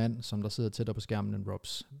eneste mand, som der sidder tættere på skærmen end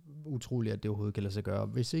Robs. Utroligt, at det overhovedet kan lade sig gøre.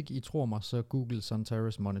 Hvis ikke I tror mig, så Google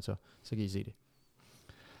Suntaris Monitor, så kan I se det.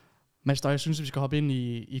 Men jeg synes, at vi skal hoppe ind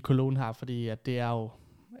i Cologne her, fordi at det er jo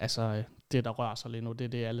altså det, der rører sig lige nu. Det er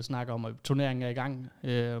det, alle snakker om, og turneringen er i gang.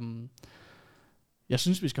 Jeg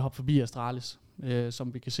synes, vi skal hoppe forbi Astralis,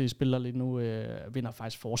 som vi kan se spiller lige nu, vinder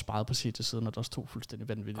faktisk forsparet på CT-siden, og der står fuldstændig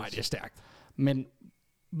vanvittigt. Nej, det er stærkt. Men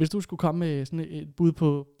hvis du skulle komme med sådan et bud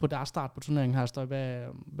på deres start på turneringen her, Støj,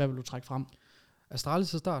 hvad vil du trække frem?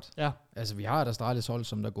 Astralis' start? Ja. Altså, vi har et Astralis hold,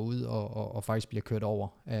 som der går ud og faktisk bliver kørt over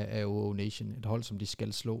af OO Nation. Et hold, som de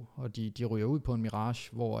skal slå, og de ryger ud på en Mirage,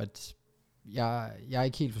 hvor at jeg er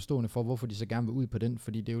ikke helt forstående for, hvorfor de så gerne vil ud på den,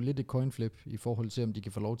 fordi det er jo lidt et coinflip i forhold til, om de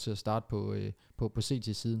kan få lov til at starte på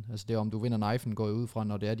CT-siden. Altså det er, om du vinder knifen, går jeg ud fra,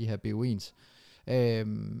 når det er de her BO1's.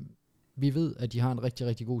 Vi ved, at de har en rigtig,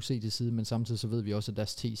 rigtig god CT-side, men samtidig så ved vi også, at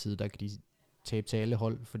deres T-side, der kan de tabe til alle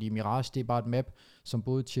hold, fordi Mirage, det er bare et map, som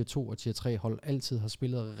både tier 2 og tier 3 hold altid har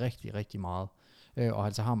spillet rigtig, rigtig meget, og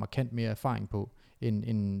altså har markant mere erfaring på,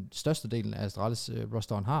 end størstedelen af Astralis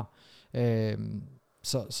rosteren har.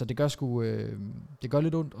 Så det gør det gør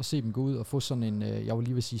lidt ondt at se dem gå ud og få sådan en, jeg vil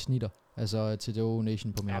lige vil sige snitter, altså til The OO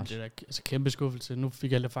Nation på Mirage. Ja, det er da altså kæmpe skuffelse. Nu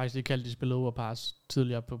fik jeg faktisk ikke kaldt de spillede overpass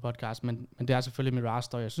tidligere på podcast, men det er selvfølgelig Mirage,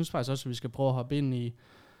 og jeg synes faktisk også, at vi skal prøve at hoppe ind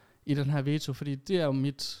i den her veto, fordi det er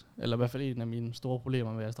jo eller i hvert fald en af mine store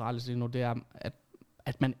problemer med Astralis lige nu, det er,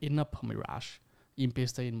 at man ender på Mirage i en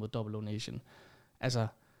bedste en mod Double O Nation. Altså,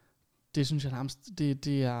 det synes jeg nærmest,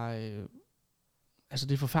 det er... Altså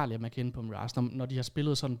det er forfærdeligt, at man kan ende på Mirage, når de har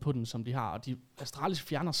spillet sådan på den, som de har. Og Astralis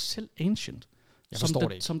fjerner selv Ancient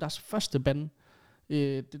som deres første bande.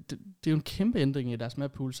 Det er jo en kæmpe ændring i deres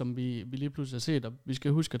map pool, som vi lige pludselig har set. Og vi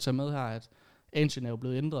skal huske at tage med her, at Ancient er jo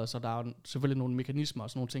blevet ændret, så der er jo selvfølgelig nogle mekanismer og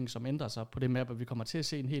sådan nogle ting, som ændrer sig på det map, og vi kommer til at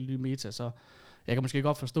se en helt ny meta. Så jeg kan måske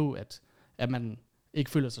godt forstå, at man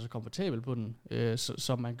ikke føler sig så komfortabel på den,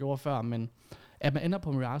 som man gjorde før. Men at man ender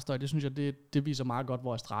på Mirage, det synes jeg, det viser meget godt,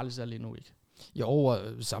 hvor Astralis er lige nu, ikke? Jo, og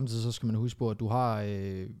samtidig så skal man huske på, at du har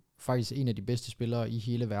faktisk en af de bedste spillere i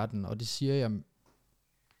hele verden, og det siger jeg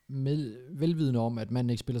velvidende om, at manden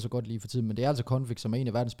ikke spiller så godt lige for tiden, men det er altså Config, som er en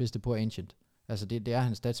af verdens bedste på Ancient. Altså det er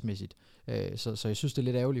han statsmæssigt. Så jeg synes, det er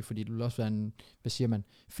lidt ærgerligt, fordi det vil også være en,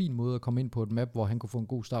 fin måde at komme ind på et map, hvor han kunne få en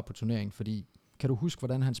god start på turneringen, fordi kan du huske,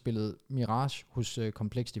 hvordan han spillede Mirage hos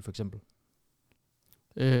Complexity for eksempel?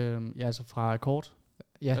 Ja, altså fra kort?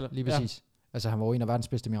 Ja, eller, lige præcis. Ja. Altså han var jo en af verdens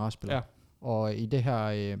bedste Mirage-spillere. Ja. Og i det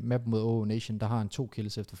her map mod OO Nation, der har han 2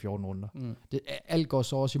 kills efter 14 runder. Alt går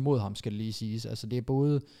så også imod ham, skal det lige siges. Altså det er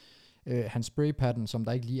både hans spray pattern, som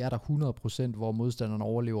der ikke lige er der 100%, hvor modstanderne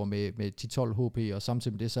overlever med 10-12 HP, og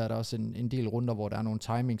samtidig med det, så er der også en del runder, hvor der er nogle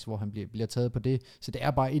timings, hvor han bliver taget på det. Så det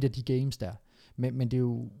er bare et af de games der. Men det er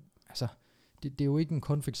jo, altså, det er jo ikke en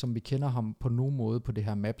config, som vi kender ham på nogen måde på det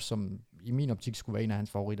her map, som i min optik skulle være en af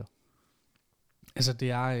hans favoritter. Altså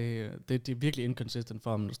det er virkelig inconsistent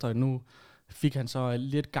for ham. Nu fik han så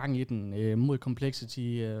lidt gang i den mod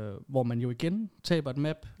Complexity, hvor man jo igen taber et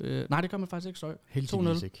map. Nej, det gør man faktisk ikke, så helt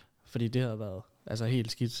 2-0. Ikke. Fordi det havde været altså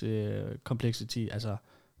helt skidt Complexity. Altså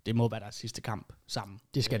det må være deres sidste kamp sammen.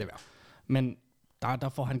 Det skal det være. Men der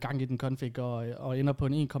får han gang i den config og ender på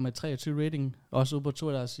en 1,23 rating. Også ude på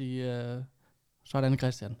Twitter og sige, sådan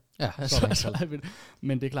Christian. Ja, sådan.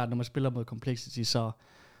 Men det er klart, når man spiller mod Complexity,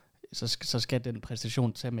 så skal den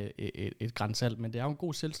præstation tage med et gran salt, men det er jo en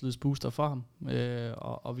god selvtillidsbooster for ham,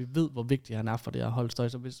 og vi ved, hvor vigtig han er for det her holdstøj,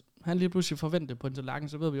 så hvis han lige pludselig forventer på en tallerken,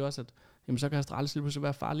 så ved vi også, at jamen, så kan Astralis lige pludselig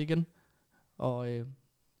være farlig igen, og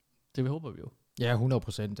det håber vi jo. Ja,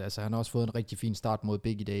 100%. Altså, han har også fået en rigtig fin start mod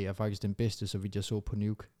Big i dag, er faktisk den bedste, så vidt jeg så på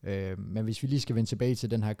Nuke. Men hvis vi lige skal vende tilbage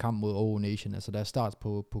til den her kamp mod OO Nation, altså der er start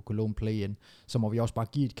på Cologne Play-In, så må vi også bare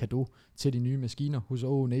give et cadeau til de nye maskiner hos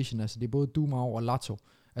OO Nation. Altså det er både Dumau og Lato.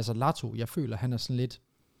 Altså Lato, jeg føler, han er sådan lidt,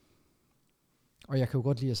 og jeg kan jo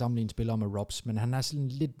godt lide at sammenligne spillere med Robs, men han er sådan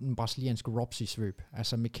lidt en brasiliansk Robs i svøb.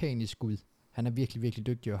 Altså mekanisk skud. Han er virkelig, virkelig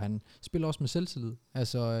dygtig, og han spiller også med selvtillid.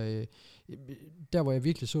 Altså, der hvor jeg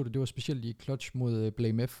virkelig så det var specielt i clutch mod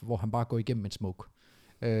Blame F, hvor han bare går igennem en smoke.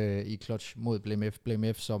 I clutch mod Blame F.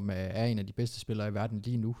 Blame F, som er en af de bedste spillere i verden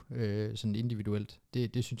lige nu, sådan individuelt.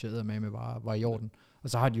 Det synes jeg eddermame var i orden. Og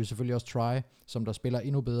så har de jo selvfølgelig også Try, som der spiller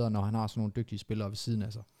endnu bedre, når han har sådan nogle dygtige spillere ved siden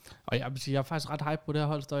af sig. Og jeg vil sige, jeg er faktisk ret hype på det her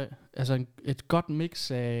holdstøj. Altså et godt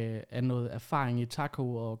mix af noget erfaring i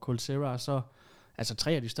Taco og Colsera, så altså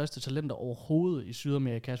 3 af de største talenter overhovedet i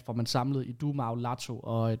Sydamerika, hvor man samlede i Dumau, Lato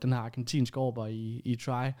og den her argentinske orber i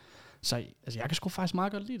Try. Så altså, jeg kan sgu faktisk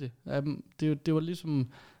meget godt lide det. Det var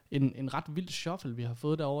ligesom en ret vild shuffle, vi har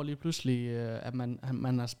fået derovre lige pludselig, at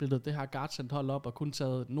man har splittet det her guardsend hold op og kun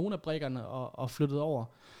taget nogle af brikkerne og flyttet over.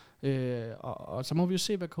 Og så må vi jo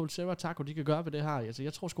se, hvad Colsera og Taco de kan gøre ved det her. Altså,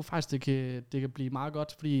 jeg tror sgu faktisk, det kan blive meget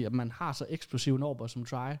godt, fordi at man har så eksplosiv en orber som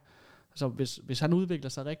Try. Så hvis han udvikler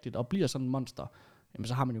sig rigtigt og bliver sådan en monster, jamen,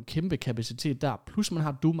 så har man jo kæmpe kapacitet der. Plus man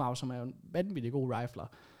har Dumau, som er jo en vanvittig god rifler.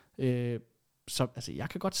 Så altså, jeg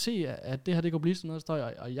kan godt se, at det her det kan blive sådan noget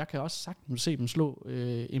støj, og jeg kan også sagtens se dem slå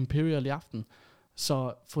Imperial i aften.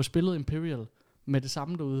 Så få spillet Imperial med det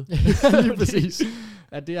samme derude. Lige præcis.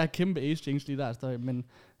 At det er kæmpe ace-jinx lige der støj. Men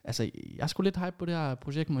altså, jeg er sgu lidt hype på det her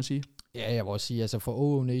projekt, må jeg sige. Ja, jeg vil også sige, altså for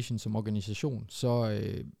OO Nation som organisation, så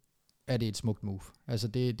er det et smukt move. Altså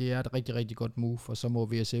det er et rigtig, rigtig godt move, og så må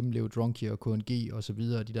VSM lave Drunky og KNG og så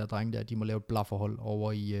videre, de der drenge der, de må lave et blafferhold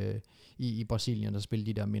over i Brasilien og spille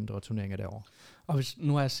de der mindre turneringer derovre. Og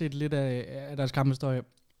nu har jeg set lidt af deres kamphistorie,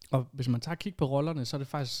 og hvis man tager kig på rollerne, så er det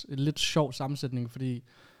faktisk en lidt sjov sammensætning, fordi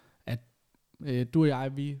at du og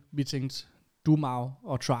jeg, vi tænkte, Dumau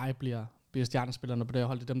og Try bliver stjernespillerne på det her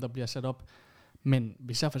hold, det er dem, der bliver sat op. Men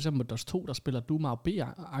vi ser for eksempel DOS 2, der spiller Dumau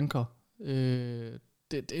B-anker,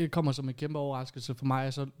 det kommer som en kæmpe overraskelse for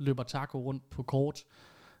mig, så løber Taco rundt på kort.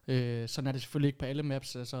 Sådan er det selvfølgelig ikke på alle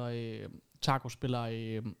maps. Altså, Taco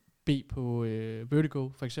spiller B på Vertigo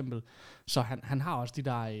for eksempel, så han har også de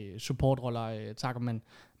der supportroller, Taco,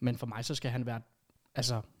 men for mig så skal han være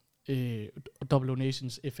altså Double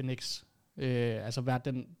Nations FNX, altså være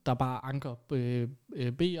den, der bare anker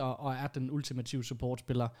B og er den ultimative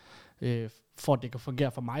supportspiller, for at det kan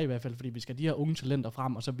fungere for mig i hvert fald, fordi vi skal de her unge talenter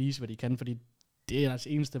frem, og så vise, hvad de kan, fordi det er deres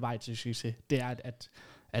eneste vej til succes. Det er,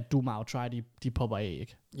 at Dumau og Try, de popper af,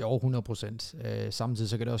 ikke? Jo, 100%. Samtidig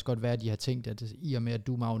så kan det også godt være, at de har tænkt, at i og med, at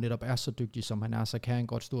Dumau netop er så dygtig, som han er, så kan han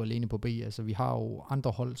godt stå alene på B. Altså, vi har jo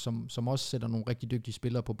andre hold, som også sætter nogle rigtig dygtige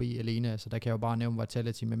spillere på B alene. Altså, der kan jeg jo bare nævne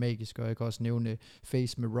Vitality med Magisk, og jeg kan også nævne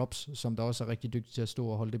Face med Robs, som der også er rigtig dygtig til at stå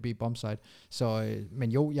og holde det B-bombsite. Så,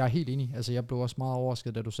 men jo, jeg er helt enig. Altså, jeg blev også meget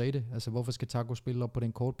overrasket, da du sagde det. Altså, hvorfor skal Taco spille op på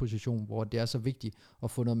den kortposition, hvor det er så vigtigt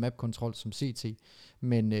at få noget map-kontrol som CT?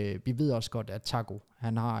 Men vi ved også godt, at Taco,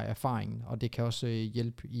 han har erfaringen, og det kan også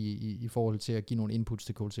hjælpe i forhold til at give nogle inputs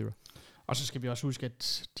til Colsera. Og så skal vi også huske,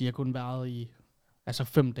 at de har kun været altså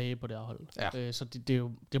 5 dage på det her hold. Ja. Så det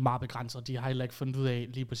er meget begrænset. De har heller ikke fundet ud af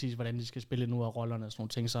lige præcis, hvordan de skal spille nu af rollerne og sådan nogle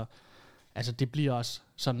ting. Så altså, det bliver også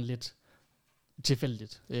sådan lidt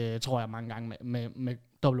tilfældigt, tror jeg mange gange, med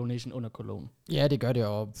Double Nation under Cologne. Ja, det gør det,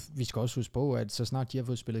 og vi skal også huske på, at så snart de har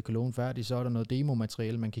fået spillet Cologne færdig, så er der noget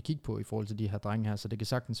demomateriale, man kan kigge på i forhold til de her drenge her, så det kan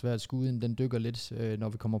sagtens være, at skuden den dykker lidt, når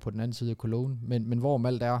vi kommer på den anden side af Cologne, men hvorom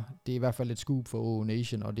alt er, det er i hvert fald et scoop for OO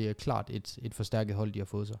Nation, og det er klart et forstærket hold, de har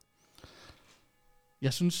fået sig.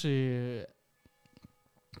 Jeg synes,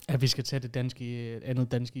 at vi skal tage det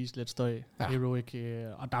andet danske islet støj, Heroic,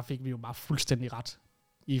 og der fik vi jo bare fuldstændig ret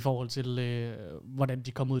i forhold til, hvordan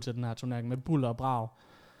de kom ud til den her turnering med buller og brag.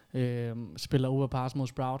 Spiller overpass mod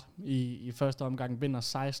Sprout i første omgang,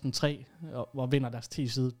 vinder 16-3, og vinder deres 10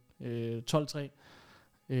 side 12-3.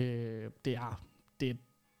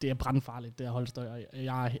 Det er brandfarligt, det her holdstøj, og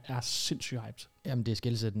jeg er sindssygt hyped. Jamen, det er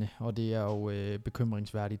skelsættende, og det er jo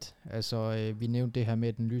bekymringsværdigt. Altså, vi nævnte det her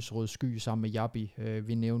med den lysrøde sky sammen med Jabi.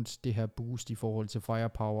 Vi nævnte det her boost i forhold til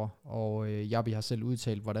firepower, og Jabi har selv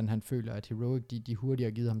udtalt, hvordan han føler, at Heroic, de hurtigt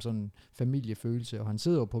har givet ham sådan en familiefølelse, og han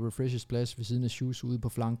sidder jo på Refreshers plads ved siden af Shoes ude på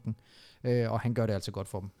flanken, og han gør det altså godt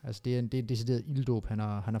for dem. Altså, det er en decideret ilddåb, han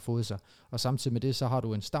har fået sig. Og samtidig med det, så har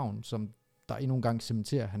du en Stavn, som der endnu en gang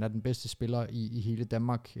cementerer, han er den bedste spiller i hele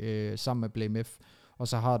Danmark, sammen med Blame F. Og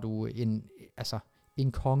så har du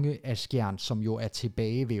en konge af Skjern, som jo er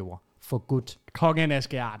tilbagevæver for godt. Kongen af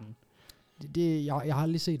Skjern. Jeg har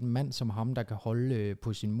aldrig set en mand som ham, der kan holde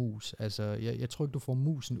på sin mus. Altså, jeg tror ikke, du får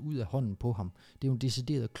musen ud af hånden på ham. Det er jo en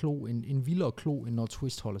decideret klo, en vildere klo, end når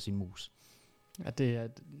Twist holder sin mus. Ja, det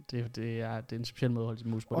er en speciel måde at holde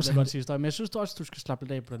sin mus på. Det godt sige, men jeg synes også, du skal slappe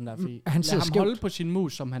lidt af på den der, fordi lad ham holde på sin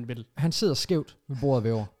mus, som han vil. Han sidder skævt ved bordet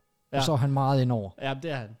væver, og så er han meget indover. Ja,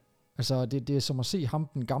 det er han. Altså, det er som at se ham,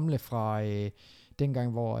 den gamle fra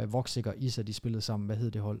dengang, hvor Voxic og Isa, de spillede sammen. Hvad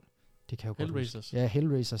hed det hold? Det kan jeg jo Hellraisers. Godt huske. Ja,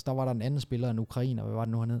 Hellraisers. Der var der en anden spiller, en ukrainer. Hvad var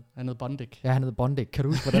det nu, han hed? Han hed Bondik. Ja, han hed Bondik. Kan du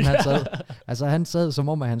huske, hvordan han sad? Altså, han sad som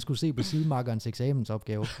om, at han skulle se på sidemarkerens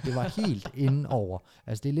eksamensopgave. Det var helt indenover.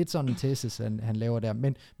 Altså, det er lidt sådan en Tessis, han laver der.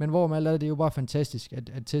 Men hvorom alt er det jo bare fantastisk,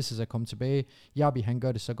 at Tessis er kommet tilbage. Jabi, han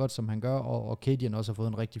gør det så godt, som han gør, og Kadian også har fået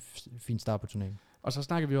en rigtig fin start på turneringen. Og så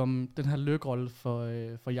snakker vi om den her løgrolle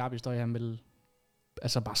for Jabi, der han vil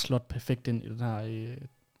altså bare slot perfekt ind i den her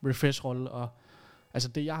refresh-rolle, og altså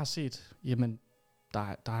det jeg har set, jamen der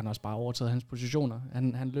har han også bare overtaget hans positioner.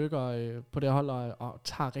 Han lykker på det hold og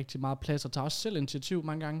tager rigtig meget plads, og tager også selv initiativ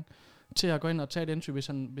mange gange til at gå ind og tage et entry,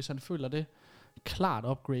 hvis han føler det. Klart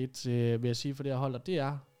upgrade, vil jeg sige, for det her hold, og det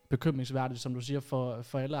er bekymringsværdigt, som du siger,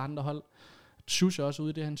 for alle andre hold. Shush er også ude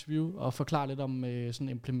i det her interview og forklarer lidt om sådan en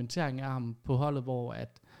implementering af ham på holdet, hvor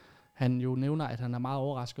at han jo nævner, at han er meget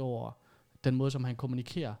overrasket over den måde, som han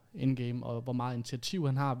kommunikerer in-game, og hvor meget initiativ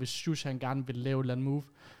han har. Hvis Shush han gerne vil lave et eller andet move,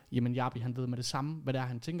 jamen Jabi han ved med det samme, hvad det er,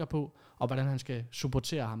 han tænker på, og hvordan han skal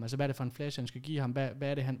supportere ham. Altså hvad er det for en flash, han skal give ham? Hvad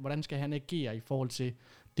er det, hvordan skal han agere i forhold til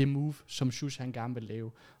det move, som Shush han gerne vil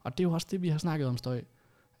lave? Og det er jo også det, vi har snakket om, Støj.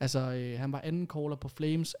 Altså han var anden caller på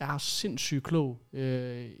Flames, er sindssygt klog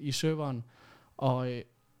i serveren, og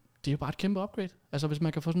det er jo bare et kæmpe upgrade. Altså hvis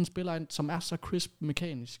man kan få sådan en spiller ind, som er så crisp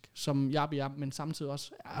mekanisk, som Jabi er, men samtidig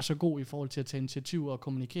også er så god i forhold til at tage initiativ og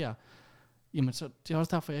kommunikere, jamen så det er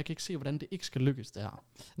også derfor, jeg kan ikke se, hvordan det ikke skal lykkes det her.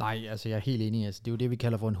 Nej, altså jeg er helt enig. Altså, det er jo det, vi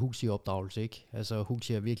kalder for en Huxi-opdragelse, ikke? Altså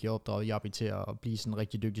Huxi har virkelig opdraget Jabi til at blive sådan en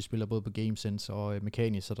rigtig dygtig spiller, både på gamesense og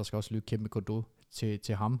mekanisk, så der skal også lykke kæmpe kado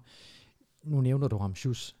til ham. Nu nævner du ham,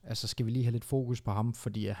 Shush. Altså skal vi lige have lidt fokus på ham,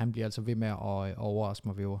 fordi han bliver altså ved med at overraske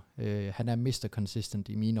mig ved. Han er Mr. Consistent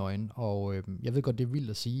i mine øjne, og jeg ved godt, det er vildt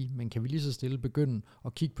at sige, men kan vi lige så stille begynde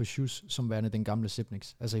at kigge på Shush som værende den gamle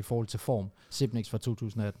Xyp9x, altså i forhold til form, Xyp9x fra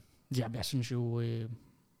 2018? Ja, jeg synes jo,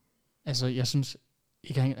 jeg synes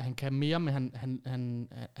ikke, han kan mere, men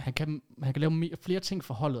han kan lave flere ting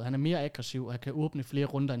for holdet. Han er mere aggressiv, og han kan åbne flere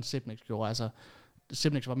runder, end Xyp9x gjorde. Altså,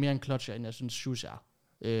 Xyp9x var mere en clutcher, end jeg synes, Shush er.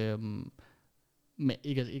 Men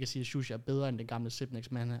ikke at sige, at Shush er bedre end den gamle Xyp9x,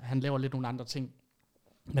 men han laver lidt nogle andre ting.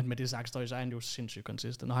 Men med det sagt, så er han jo sindssygt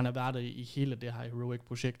konsistent, og han har været der i hele det her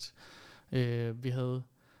Heroic-projekt.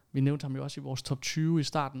 Vi nævnte ham jo også i vores top 20 i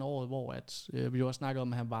starten af året, hvor vi jo også snakkede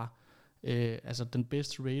om, at han var den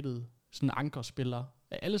bedst rated sådan ankerspiller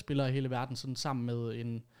af alle spillere i hele verden, sådan sammen med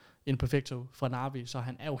en Perfecto fra Navi, så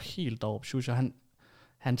han er jo helt deroppe, Shush, og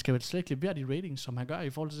han skal vel slet ikke levere de ratings, som han gør i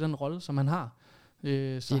forhold til den rolle, som han har.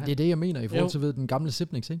 Det er det, jeg mener i forhold til den gamle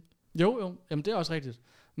Xyp9x, ikke? Jo, jamen det er også rigtigt.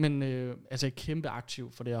 Men et kæmpe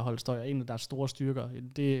aktiv for det her hold, Støj, en af deres store styrker,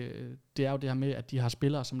 det er jo det her med, at de har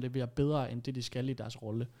spillere, som leverer bedre, end det de skal i deres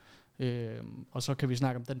rolle. Og så kan vi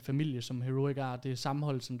snakke om den familie, som Heroic er, det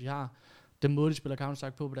sammenhold, som de har, den måde, de spiller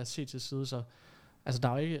Counter-Strike på deres CT-side, så altså der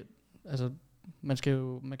er jo ikke, altså man kan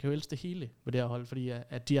jo elske det hele ved det her hold, fordi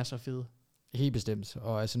at de er så fede. Helt bestemt,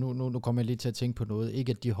 og altså nu kommer jeg lige til at tænke på noget, ikke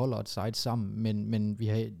at de holder et side sammen, men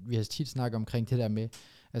vi har tit snakket omkring det der med,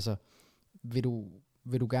 altså vil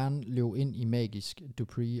du gerne løbe ind i magisk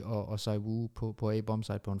Dupree og Saiwu på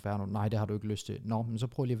A-bombside på Inferno? Nej, det har du ikke lyst til. Nå, men så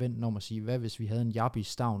prøv lige at vente om at sige, hvad hvis vi havde en Yabi,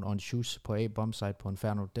 Stavn og en Shoes på A-bombside på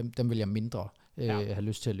Inferno? Dem vil jeg mindre have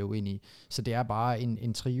lyst til at løbe ind i. Så det er bare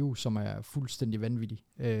en trio, som er fuldstændig vanvittig,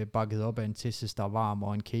 bakket op af en Tessis, der er varm,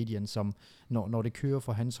 og en Cadian, som når det kører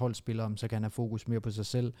for hans holdspillere, så kan han have fokus mere på sig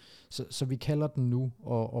selv. Så vi kalder den nu,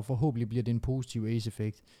 og forhåbentlig bliver det en positiv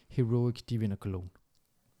ace-effekt. Heroic, de vinder Cologne.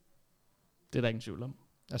 Det er der ingen tvivl om.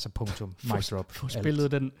 Altså punktum, mic drop. Få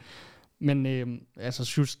spillet den. Men altså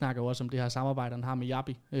Schultz snakker jo også om det her samarbejde, han har med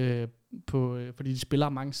Yabi, fordi de spiller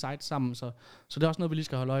mange sites sammen, så det er også noget, vi lige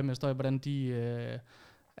skal holde øje med,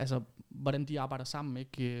 hvordan de arbejder sammen,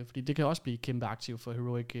 ikke? Fordi det kan også blive kæmpe aktivt for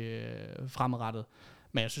Heroic fremadrettet.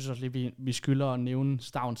 Men jeg synes også lige, vi skylder at nævne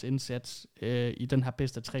Stavns indsats i den her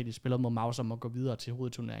bedste 3, de spiller mod Maus om at gå videre til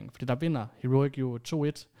hovedturneringen. Fordi der vinder Heroic jo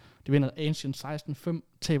 2-1. De vinder Ancient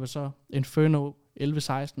 16-5, taber så Inferno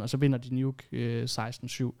 11-16, og så vinder de Nuke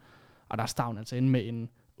 16-7. Og der er Stavn altså inde med en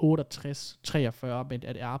 68-43 med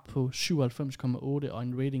et AR på 97,8 og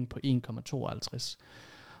en rating på 1,52.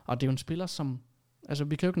 Og det er jo en spiller, som... Altså,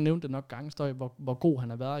 vi kan jo ikke nævne det nok gange, hvor god han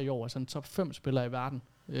har været i år. Altså en top 5 spiller i verden,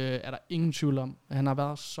 er der ingen tvivl om. Han har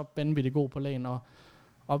været så vanvittigt god på lagen,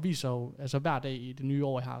 og viser jo altså, hver dag i det nye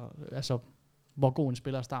år her, altså, hvor god en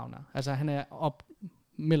spiller Stavn er. Altså, han er op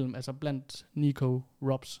mellem, altså blandt Nico,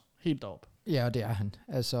 Robs, helt op. Ja, det er han.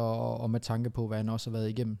 Altså, og med tanke på, hvad han også har været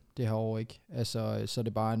igennem det her år, ikke? Altså, så er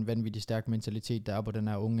det bare en vanvittig stærk mentalitet, der er på den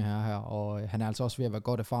her unge her, og han er altså også ved at være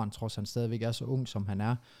godt erfaren, trods han stadigvæk er så ung, som han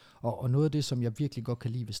er. Og noget af det, som jeg virkelig godt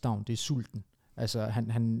kan lide ved Stavn, det er sulten. Altså,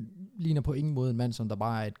 han ligner på ingen måde en mand, som der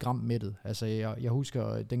bare er et gram mættet. Altså, jeg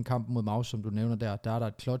husker den kamp mod Maus, som du nævner der er der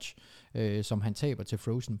et clutch, som han taber til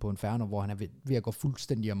Frozen på Inferno, hvor han er ved at gå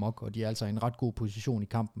fuldstændig amok, og de er altså i en ret god position i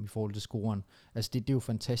kampen i forhold til scoren. Altså, det er jo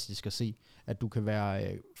fantastisk at se, at du kan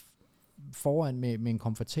være foran med en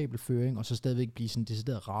komfortabel føring, og så stadigvæk blive sådan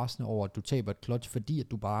decideret rasende over, at du taber et clutch, fordi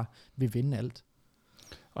at du bare vil vinde alt.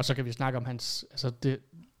 Og så kan vi snakke om hans, altså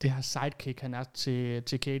det her sidekick, han er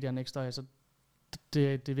til Cadian ekstra, altså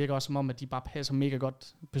det virker også som om, at de bare passer mega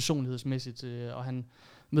godt personlighedsmæssigt, og han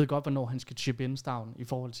ved godt, hvornår han skal chip in Stavn i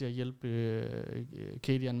forhold til at hjælpe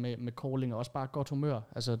Cadian med calling, og også bare godt humør.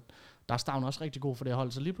 Altså, der er Stavn også rigtig god for det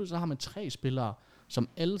hold, så lige pludselig har man 3 spillere, som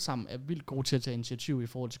alle sammen er vildt gode til at tage initiativ i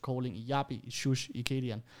forhold til calling i Yabi, i Shush, i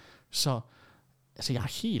Cadian. Så altså, jeg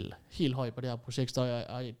er helt høj på det her projekt,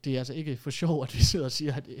 og det er altså ikke for sjov, at vi sidder og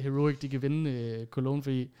siger, at Heroic, de kan vinde Cologne,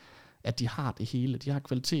 fordi at de har det hele. De har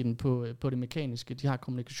kvaliteten på det mekaniske, de har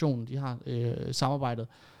kommunikationen, de har samarbejdet,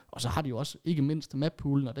 og så har de jo også ikke mindst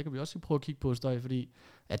mappoolen, og der kan vi også prøve at kigge på Støj, fordi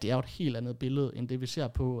at det er jo et helt andet billede, end det vi ser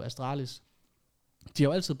på Astralis. De har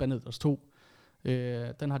jo altid bandet os 2.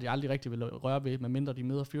 Den har de aldrig rigtig vil røre ved, medmindre de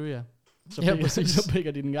møder Furia. Så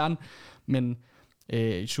pikker de den gerne. Men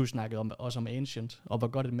Shu snakkede også om Ancient, og hvor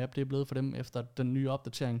godt et map det er blevet for dem efter den nye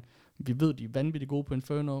opdatering. Vi ved, de er vanvittigt gode på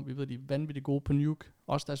Inferno, vi ved, de er vanvittigt gode på Nuke,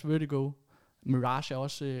 også deres Vertigo. Mirage er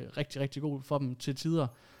også rigtig, rigtig god for dem til tider.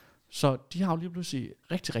 Så de har jo lige pludselig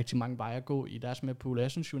rigtig, rigtig mange veje at gå i deres mappool, og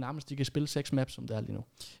jeg synes jo nærmest, de kan spille 6 maps, som det er lige nu.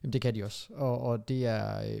 Jamen det kan de også, og det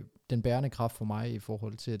er den bærende kraft for mig i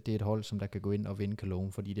forhold til, at det er et hold, som der kan gå ind og vinde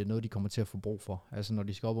Cologne, fordi det er noget, de kommer til at få brug for. Altså når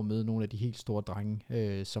de skal op og møde nogle af de helt store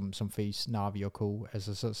drenge, som Face, Na'Vi og Co.,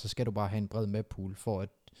 altså så skal du bare have en bred mappool, for at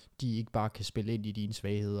de ikke bare kan spille ind i dine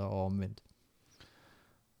svagheder og omvendt.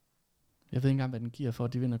 Jeg ved ikke engang, hvad den giver for,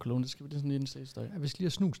 at de vinder Cologne. Det skal vi sådan lige en stage. Ja, vi skal lige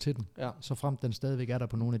have snus til den, så frem den stadigvæk er der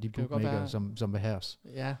på nogle af de bookmaker, som vil have os.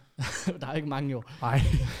 Ja, der er ikke mange jo. Nej.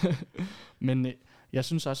 Men jeg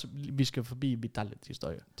synes også, vi skal forbi Vidalit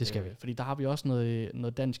historie. Det skal vi. Fordi der har vi også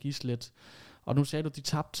noget dansk islet. Og nu sagde du, de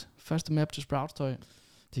tabte første map til Sprouts, Støj.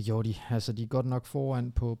 Det gjorde de. Altså, de er godt nok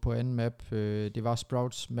foran på anden map. Det var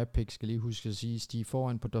Sprouts map pick, skal lige huske at sige. De er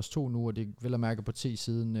foran på DOS 2 nu, og det vil jeg mærke på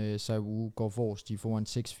T-siden. Saiwu går forrest, de er foran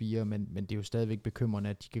 6-4, men det er jo stadigvæk bekymrende,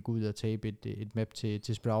 at de kan gå ud og tabe et map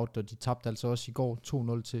til Sprout, og de tabte altså også i går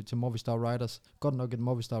 2-0 til Movistar Riders. Godt nok et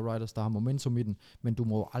Movistar Riders, der har momentum i den, men du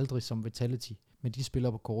må aldrig som Vitality, med de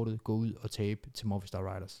spillere på kortet, gå ud og tabe til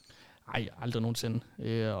Movistar Riders. Nej, aldrig nogensinde.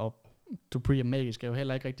 Og Dupree og Magisk skal jo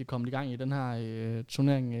heller ikke rigtig komme i gang i den her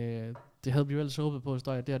turnering. Det havde vi jo ellers håbet på,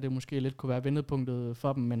 at det måske lidt kunne være vendepunktet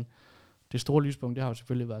for dem, men det store lyspunkt, det har jo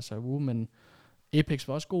selvfølgelig været Saiwu, men Apex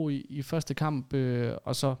var også god i første kamp,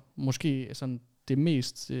 og så måske sådan det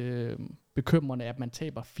mest bekymrende, at man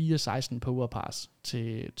taber 4-16 på Overpass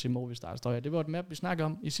til Movistar. Det var et map, vi snakkede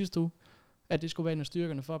om i sidste uge, at det skulle være en af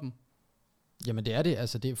styrkerne for dem? Jamen det er det,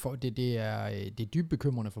 altså det er dybt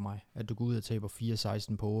bekymrende for mig, at du går ud og taber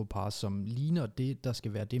 4-16 på overpass, som ligner det, der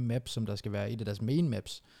skal være det map, som der skal være et af deres main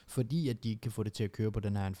maps, fordi at de ikke kan få det til at køre på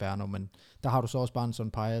den her Inferno, men der har du så også bare en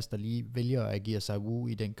sådan Pius, der lige vælger at agere Saiwu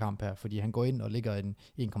i den kamp her, fordi han går ind og ligger en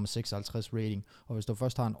 1,56 rating, og hvis du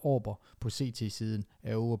først har en orber på CT-siden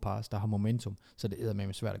af overpass, der har momentum, så det er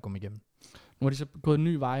med svært at komme igennem. Nu har de så gået en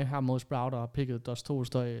ny vej her mod Sprout og picket Dust 2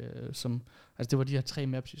 støj, som, altså det var de her 3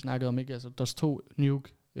 maps, vi snakkede om, ikke? Altså Dust 2, Nuke,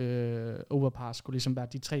 Overpass skulle ligesom være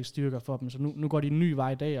de 3 styrker for dem, så nu går de en ny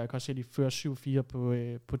vej i dag, og jeg kan også se, at de fører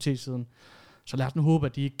 7-4 på T-siden. Så lad os nu håbe,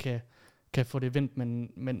 at de ikke kan få det vendt,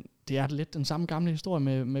 men det er lidt den samme gamle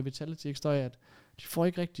historie med Vitality, ikke støj, at de får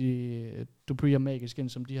ikke rigtig Dupree og Magisk ind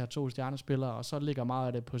som de her 2 stjernespillere, og så ligger meget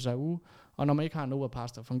af det på Saiwu, og når man ikke har en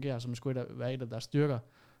Overpass, der fungerer, som skulle være et af deres styrker,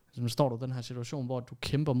 så står du i den her situation, hvor du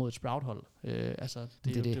kæmper mod et Sprout-hold. Altså,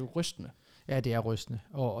 det er jo rystende. Ja, det er rystende,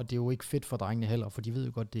 og det er jo ikke fedt for drengene heller, for de ved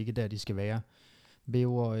jo godt, det ikke er der, de skal være.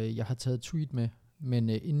 Væver, jeg har taget tweet med, men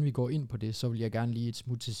inden vi går ind på det, så vil jeg gerne lige et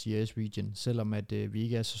smut til CIS Region. Selvom at vi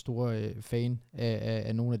ikke er så store fan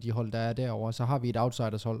af nogle af de hold, der er derovre, så har vi et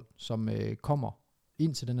outsiders hold, som kommer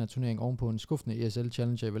ind til den her turnering ovenpå en skuffende ESL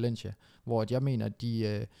Challenger i Valencia, hvor at jeg mener, at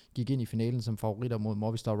de gik ind i finalen som favoritter mod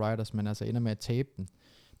Movistar Riders, men altså ender med at tabe den.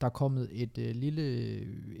 Der er kommet et lille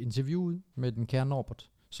interview ud med den kære Norbert,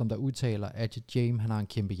 som der udtaler, at James han har en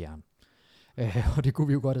kæmpe hjerne. Og det kunne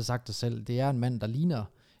vi jo godt have sagt os selv. Det er en mand, der ligner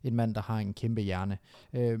en mand, der har en kæmpe hjerne.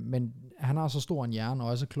 Men han har så stor en hjerne,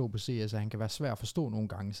 og er så klog på CS, at han kan være svær at forstå nogle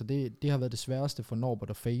gange. Så det har været det sværeste for Norbert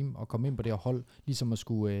og Fame at komme ind på det her hold, ligesom at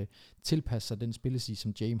skulle tilpasse sig den spillestil,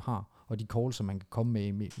 som James har, og de calls, som man kan komme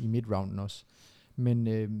med i midrounden også. Men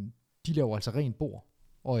de laver altså rent bord,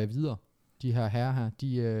 og er videre. De her herrer her,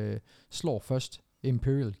 de slår først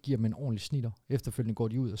Imperial, giver dem en ordentlig snitter. Efterfølgende går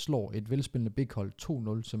de ud og slår et velspillende big hold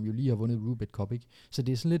 2-0, som jo lige har vundet Rubik Cup, ikke? Så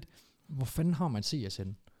det er sådan lidt, hvor fanden har man CSN?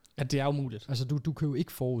 Ja, det er umuligt. Altså, du kan jo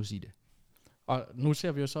ikke forudsige det. Og nu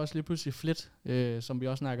ser vi jo så også lige pludselig Flit, som vi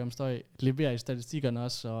også snakker om, støj, leverer i statistikkerne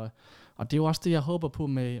også, og det er jo også det, jeg håber på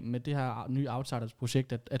med det her nye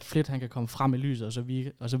Outsiders-projekt, at Flit han kan komme frem i lyset,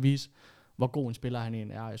 og så vise, hvor god en spiller han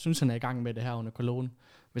egentlig er. Jeg synes, han er i gang med det her under Cologne.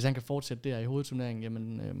 Hvis han kan fortsætte der i hovedturneringen,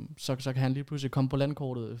 jamen, så kan han lige pludselig komme på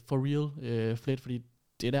landkortet for real, Flit, fordi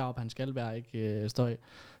det er deroppe, han skal være, ikke støj.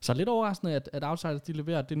 Så lidt overraskende, at Outsiders de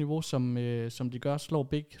leverer det niveau, som de gør, slår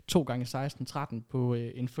Big 2 gange 16-13 på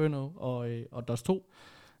Inferno og Dust 2. Og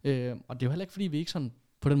det er jo heller ikke, fordi vi ikke sådan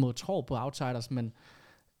på den måde tror på Outsiders, men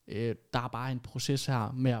der er bare en proces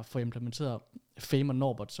her med at få implementeret Fame og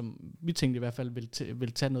Norbert, som vi tænkte i hvert fald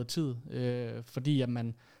vil tage noget tid, fordi at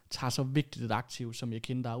man tager så vigtigt et aktiv, som jeg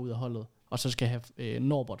kender, der er ud af holdet, og så skal have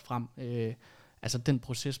Norbert frem. Altså den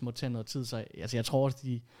proces må tage noget tid, så altså, jeg tror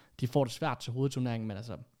også, de får det svært til hovedturneringen, men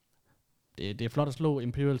altså det er flot at slå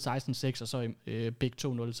Imperial 16-6 og så Big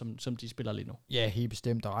 2-0, som de spiller lige nu. Ja, helt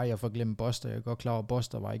bestemt, og jeg får glemt Buster. Jeg er godt klar over, at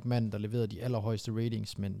Buster var ikke mand, der leverede de allerhøjeste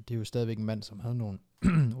ratings, men det er jo stadigvæk en mand, som havde nogle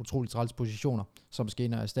utroligt træls positioner, som skal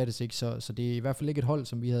ind og erstattes, ikke? Så det er i hvert fald ikke et hold,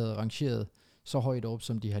 som vi havde rangeret så højt op,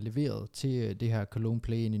 som de har leveret til det her Cologne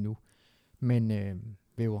Play-in endnu. Men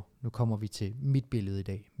Væver, nu kommer vi til mit billede i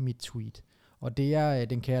dag, mit tweet. Og det er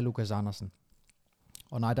den kære Lukas Andersen.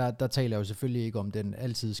 Og nej, der taler jeg jo selvfølgelig ikke om den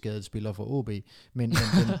altid skadede spiller fra OB, men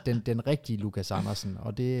den rigtige Lukas Andersen.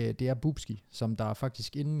 Og det er Bubski, som der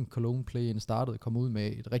faktisk inden Cologne Play-in startede, kom ud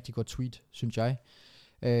med et rigtig godt tweet, synes jeg,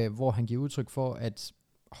 hvor han giver udtryk for, at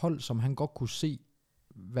hold, som han godt kunne se,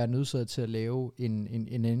 være nødsaget til at lave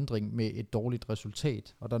en ændring med et dårligt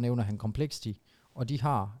resultat. Og der nævner han Complexity, og de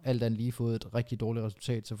har alt andet lige fået et rigtig dårligt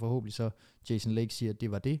resultat, så forhåbentlig så Jason Lake siger, at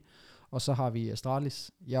det var det. Og så har vi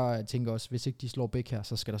Astralis. Jeg tænker også, hvis ikke de slår begge her,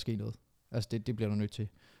 så skal der ske noget. Altså det bliver du nødt til.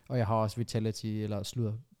 Og jeg har også Vitality,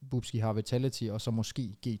 Bubski har Vitality, og så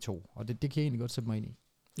måske G2. Og det kan jeg egentlig godt sætte mig ind i.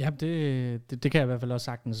 Ja, det kan jeg i hvert fald også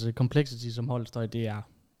sagtens. Complexity som holdstøj, det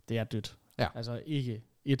er dødt. Ja. Altså ikke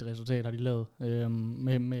et resultat har de lavet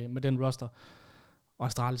med den roster. Og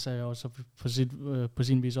Astralis er jo også på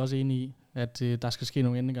sin vis også enig i, at der skal ske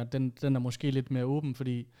nogle ændringer. Den er måske lidt mere åben,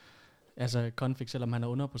 fordi altså Config, selvom han er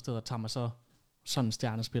underpræsteret, tager man så sådan en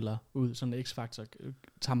stjernespiller ud, sådan en X-faktor,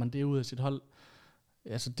 tager man det ud af sit hold,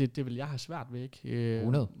 altså det vil jeg have svært ved,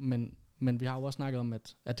 ikke? Men vi har jo også snakket om,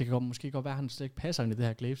 at det kan måske godt være, at han slet ikke passer ind i det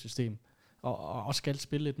her Glaive-system, og også skal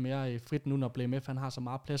spille lidt mere frit nu, når BMF han har så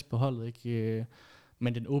meget plads på holdet, ikke?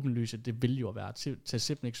 Men den åbenlyse, det vil jo være at tage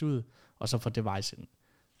Sipnix ud, og så få Device ind.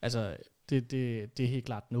 Altså, det er helt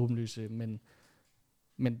klart den åbenlyse,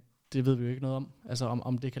 men det ved vi jo ikke noget om. Altså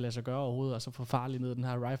om det kan lade sig gøre overhovedet, og så få farligt ned i den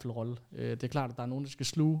her rifle-rolle. Det er klart, at der er nogen, der skal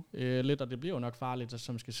sluge lidt, og det bliver jo nok farligt,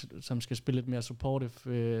 som skal spille lidt mere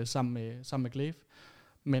supportive sammen med Glaive.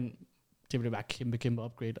 Men det vil være et kæmpe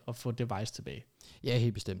upgrade at få Device tilbage. Ja,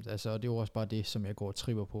 helt bestemt. Altså, det er jo også bare det, som jeg går og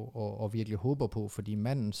tripper på, og virkelig håber på, fordi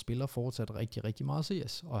manden spiller fortsat rigtig, rigtig meget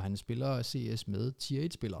CS, og han spiller CS med Tier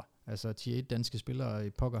 1-spillere. Altså Tier 1 danske spillere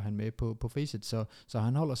pokker han med på Faceit, så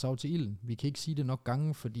han holder sig til ilden. Vi kan ikke sige det nok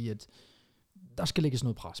gange, fordi at der skal lægges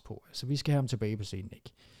noget pres på. Altså, vi skal have ham tilbage på scenen,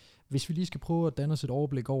 ikke? Hvis vi lige skal prøve at danne os et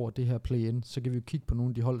overblik over det her play-in, så kan vi jo kigge på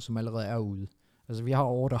nogle af de hold, som allerede er ude. Altså, vi har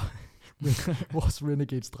Order, vores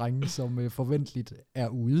Renegades-drenge, som forventeligt er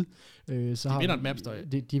ude. Så de vinder et map, står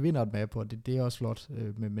de vinder et map, og det er også flot,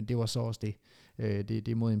 men det var så også det. Det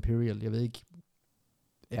er mod Imperial, jeg ved ikke.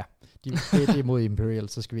 Ja, det er mod Imperial,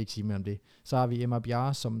 så skal vi ikke sige mere om det. Så har vi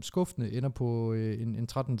MRBR, som skuffende ender på en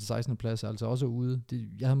 13-16. plads, altså også ude.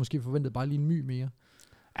 Jeg havde måske forventet bare lige en my mere.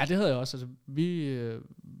 Ja, det havde jeg også. Altså,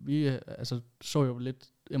 vi så jo lidt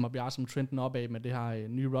MRBR som trenden opad med det her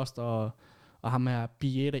nye roster, og ham her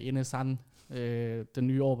Bieta Enesan, den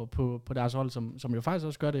nye over på deres hold, som jo faktisk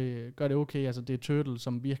også gør det okay. Altså, det er Turtle,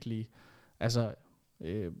 som virkelig, altså,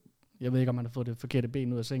 jeg ved ikke, om han har fået det forkerte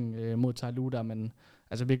ben ud af sengen mod Tyluda, men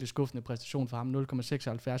altså virkelig skuffende præstation for ham. 0,76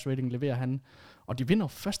 rating leverer han, og de vinder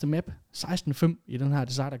første map 16-5 i den her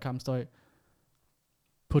decider-kamp støj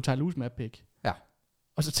på Tylus map pick. Ja.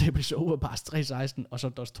 Og så taber de så Overpass 3-16, og så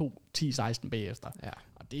DOS 2 10-16 bagefter. Ja.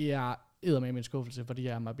 Og det er eddermame en skuffelse for de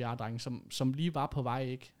her MRBR-drenge, som lige var på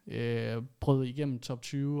vej, ikke? Prøvede igennem top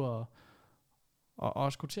 20,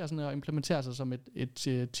 og skulle til at implementere sig som et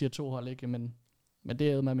tier 2-hold, ikke? Men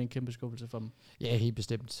det er med en kæmpe skuffelse for dem. Ja, helt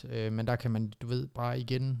bestemt. Men der kan man, bare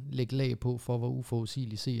igen lægge lag på for, hvor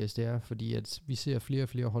uforudsigeligt CS det er, fordi at vi ser flere og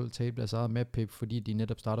flere hold tabe deres eget map-pick, fordi de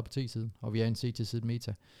netop starter på T-siden, og vi er en CT-side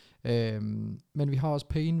meta. Men vi har også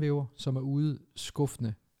Painweaver, som er ude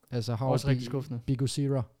skuffende. Altså har også rigtig skuffende.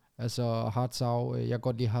 Bigosira, altså Hartzau, jeg kan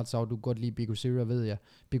godt lide Hartzau, du kan godt lide Bigosira, ved jeg.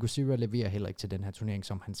 Bigosira leverer heller ikke til den her turnering,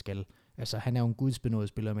 som han skal. Altså han er jo en gudsbenået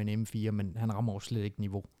spiller med en M4, men han rammer jo slet ikke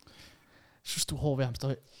niveau. Synes du hård ved ham,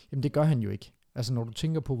 Støj? Jamen det gør han jo ikke. Altså når du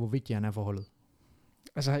tænker på, hvor vigtig han er for holdet.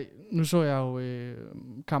 Altså nu så jeg jo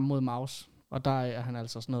kampen mod Maus, og der er han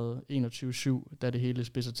altså sådan noget 21-7, da det hele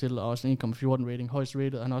spidser til, og også en 1,14 rating, højst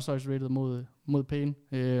rated. Han er også højst rated mod Pain.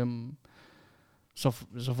 Så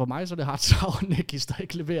for mig så er det Hartzau og Nekis, der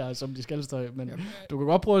ikke leverer, som de skal, Støj. Men jamen, du kan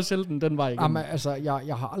godt prøve at sælge den vej igen. Jamen, altså,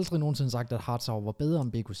 jeg har aldrig nogensinde sagt, at Hartzau var bedre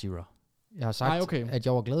end Bigosira. Jeg har sagt, at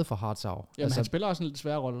jeg var glad for Hartzau. Jamen, altså, han spiller også en lidt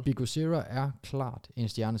svær rolle. Bigosira er klart en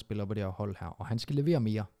stjernespiller på det her hold her, og han skal levere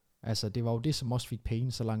mere. Altså, det var jo det, som også fik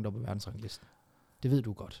Pain så langt op i verdensranglisten. Det ved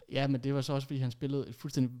du godt. Ja, men det var så også, fordi han spillede et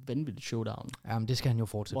fuldstændig vanvittigt showdown. Ja, men det skal han jo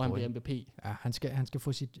fortsætte på. Hvor han bliver MVP. Ja, han skal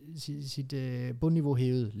få sit bundniveau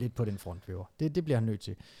hævet lidt på den front. Det bliver han nødt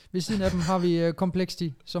til. Ved siden af dem har vi Complexity,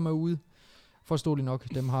 som er ude. Forståeligt nok,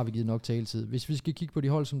 dem har vi givet nok taletid. Hvis vi skal kigge på de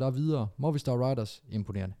hold, som der er videre. Movistar Riders,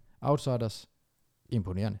 imponerende. Outsiders,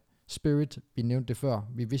 imponerende. Spirit, vi nævnte det før.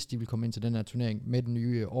 Vi vidste, de ville komme ind til den her turnering med den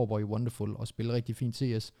nye Overboy Wonderful og spille rigtig fint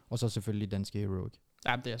CS. Og så selvfølgelig danske Heroic.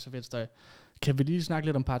 Ja, det er så fedt støj. Kan vi lige snakke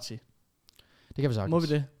lidt om Patsy? Det kan vi sagtens. Må vi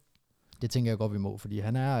det? Det tænker jeg godt, vi må, fordi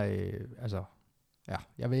han er,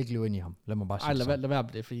 jeg vil ikke løbe ind i ham. Lad mig bare sige lad være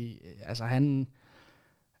med det, fordi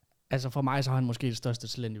for mig så er han måske det største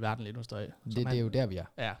talent i verden lidt hos dig. Det er jo der, vi er.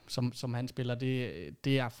 Ja, som han spiller,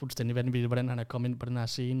 det er fuldstændig vanvittigt, hvordan han er kommet ind på den her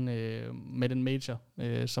scene med den major,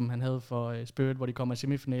 som han havde for Spirit, hvor de kommer i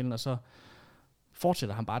semifinalen, og så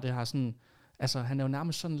fortsætter han bare det her sådan, altså han er jo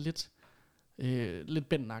nærmest sådan lidt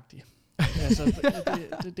bændagtig. Altså,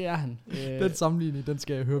 det er han. Den sammenligning, den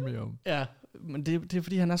skal jeg høre mere om. Ja, men det er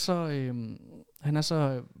fordi, han er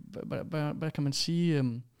så, hvad kan man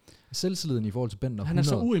sige... Selvtilliden i forhold til Bender. Han er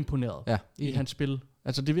så uimponeret i hans spil.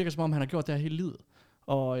 Altså, det virker som om, han har gjort det her hele livet.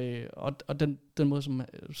 Og den måde, som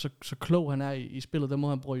så klog han er i spillet, den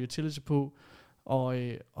måde, han bruger utility på,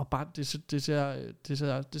 og bare,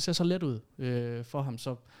 det ser så let ud for ham,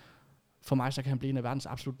 så... For mig, så kan han blive en af verdens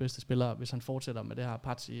absolut bedste spillere, hvis han fortsætter med det her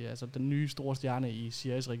Patsy, altså den nye store stjerne i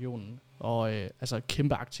CIS-regionen, og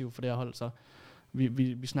kæmpe aktiv for det her hold, så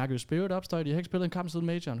vi snakker jo Spirit opstøj, de har ikke spillet en kamp siden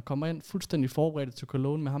majoren, kommer ind fuldstændig forberedt til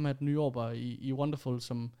Cologne med ham af den nye over i Wonderful,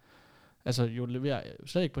 som altså jo leverer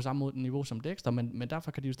slet ikke på samme niveau som Dexter, men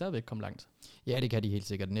derfor kan de jo stadigvæk komme langt. Ja, det kan de helt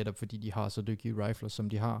sikkert, netop fordi de har så dygtige rifler, som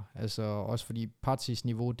de har, altså også fordi Patsys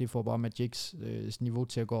niveau, det får bare Magics niveau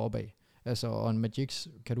til at gå opad. Altså, og Magix,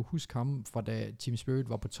 kan du huske ham fra da Team Spirit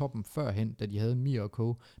var på toppen førhen, da de havde Mir og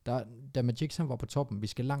Co. Da Magix han var på toppen, vi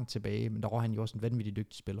skal langt tilbage, men der var han jo også en vanvittig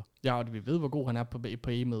dygtig spiller. Ja, og vi ved, hvor god han er på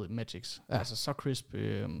E med Magix. Ja. Altså, så crisp.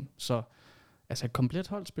 Så altså, et komplet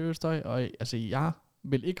hold Spirit-støj, og altså, jeg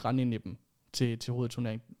vil ikke rende ind i dem til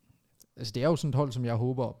hovedturneringen. Altså, det er jo sådan et hold, som jeg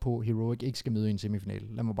håber på Heroic ikke skal møde i en semifinal.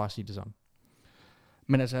 Lad mig bare sige det sådan.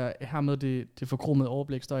 Men altså, her med det forkromede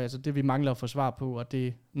overblik, støj, altså det vi mangler at få svar på, og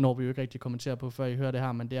det når vi jo ikke rigtig kommentere på, før I hører det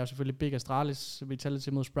her, men det er jo selvfølgelig Big Astralis, Vitality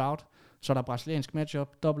mod Sprout, så er der brasiliansk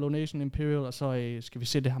matchup, Double O Nation Imperial, og så skal vi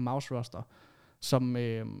se det her Mouse roster, som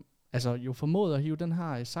altså jo formåede at hive den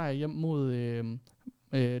her sejr hjem mod,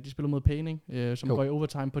 de spiller mod Painting, som går i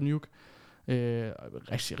overtime på Nuke.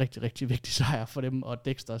 Rigtig vigtig sejr for dem og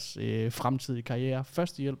Dexters fremtidige karriere.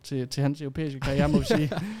 Første hjælp til hans europæiske karriere, må vi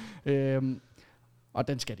sige. Og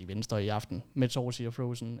den skal de vinde i aften med Torsi og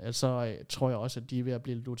Frozen. Så tror jeg også, at de er ved at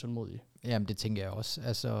blive lidt utålmodige. Jamen, det tænker jeg også.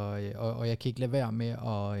 Altså, og jeg kan ikke lade være med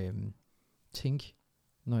at tænke,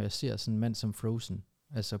 når jeg ser sådan en mand som Frozen,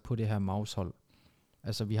 altså på det her Mouse-hold.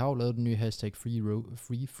 Altså, vi har jo lavet den nye hashtag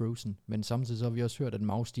Free Frozen, men samtidig så har vi også hørt, at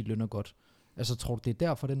Mouse, de lønner godt. Altså, tror du, det er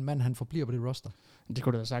derfor, den mand, han forbliver på det roster? Det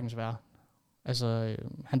kunne det da sagtens være. Altså,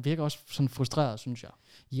 han virker også sådan frustreret, synes jeg.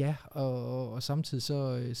 Ja, og samtidig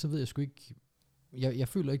så ved jeg sgu ikke... Jeg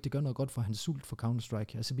føler ikke, det gør noget godt for hans sult for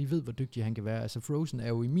Counter-Strike. Altså, vi ved, hvor dygtig han kan være. Altså, Frozen er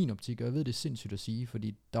jo i min optik, og jeg ved, det er sindssygt at sige,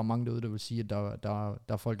 fordi der er mange derude, der vil sige, at der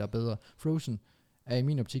er folk, der er bedre. Frozen er i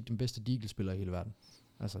min optik den bedste Deagle-spiller i hele verden.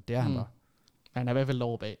 Altså, det er han bare. Han er i hvert fald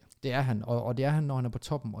over bag. Det er han, og det er han, når han er på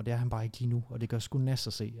toppen, og det er han bare ikke lige nu, og det gør sgu næst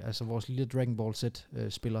at se. Altså, vores lille Dragon Ball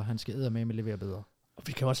Z-spiller, han skal eddermame levere bedre. Og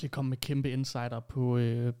vi kan også lige komme med kæmpe insider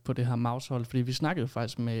på det her Mouse-hold, fordi vi snakkede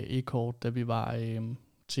faktisk med E-Court, da vi var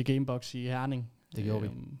til Gamebox i Herning. Det gjorde vi.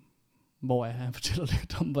 Hvor han fortæller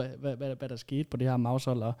lidt om, hvad der skete på det her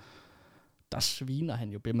Mouse-hold, og der sviner han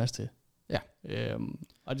jo Bemas til. Ja.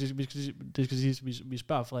 Og det skal siges, vi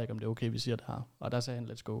spørger Frederik, om det er okay, vi siger det her. Og der sagde han,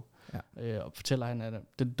 let's go. Ja. Og fortæller han, at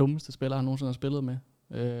den dummeste spiller, han nogensinde har spillet med.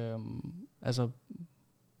 Altså,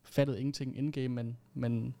 fattede ingenting indgame,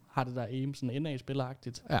 men har det der aim, sådan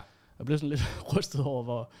NA-spilleragtigt. Ja. Og blev sådan lidt rystet over,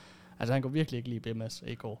 hvor... Altså, han kunne virkelig ikke lide BMS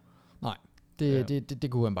i går. Nej.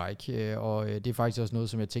 Det kunne han bare ikke, og det er faktisk også noget,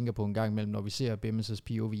 som jeg tænker på en gang imellem, når vi ser BMS'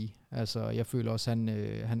 POV. Altså, jeg føler også,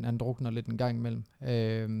 han drukner lidt en gang imellem.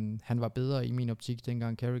 Han var bedre i min optik,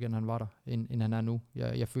 dengang Carrigan han var der, end han er nu.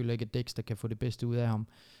 Jeg føler ikke, at Dexter kan få det bedste ud af ham.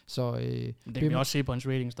 Så, det kan vi også se på hans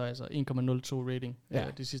ratings, der er altså 1,02 rating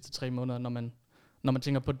de sidste 3 måneder, når man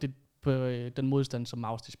tænker på det, på den modstand, som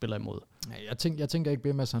Mouse de spiller imod. Jeg tænker ikke,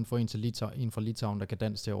 BMS han får en fra Litauen, der kan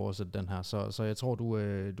danse til at oversætte den her, så jeg tror,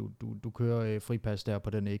 du kører fripas der på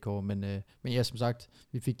den A-core, men ja, som sagt,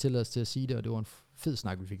 vi fik tilladelse til at sige det, og det var en fed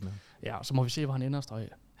snak, vi fik med. Ja, så må vi se, hvor han ender, Strøg.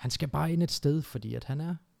 Han skal bare ind et sted, fordi at han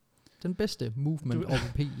er den bedste movement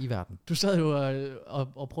OVP i verden. Du sad jo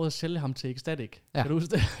og prøvede at sælge ham til Ecstatic. Ja. Kan du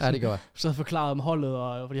huske det? Ja, det gør jeg. Du sad og forklarede om holdet,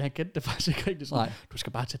 og fordi han kendte det faktisk ikke rigtigt. Sådan. Du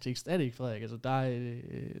skal bare tage til Ecstatic, Frederik. Altså,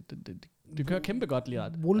 det kører kæmpe godt lige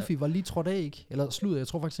ret. Wolfie var lige trådt af, ikke? Eller sludder, jeg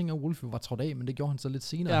tror faktisk ikke, at Wolfie var trådt af, men det gjorde han så lidt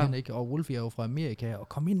senere hen, ikke? Og Wolfie er jo fra Amerika, og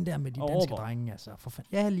kom ind der med de danske drenge, altså. For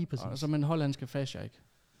fanden. Ja, lige præcis. Og så med en hollandske fascia, ikke?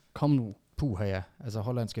 Kom nu. Puha, ja. Altså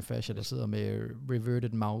hollandske fascia, der sidder med reverted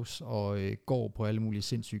mouse og går på alle mulige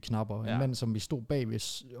sindssyge knapper. En mand, som vi stod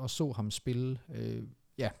bagved og så ham spille.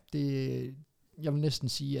 Jeg vil næsten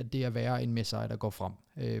sige, at det er værre en Messiah, der går frem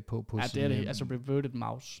på ja, det er det. Altså reverted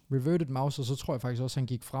mouse. Reverted mouse, og så tror jeg faktisk også, at han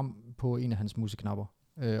gik frem på en af hans museknapper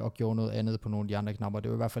og gjorde noget andet på nogle af de andre knapper.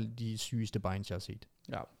 Det var i hvert fald de sygeste binds, jeg har set.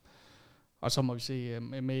 Ja. Og så må vi se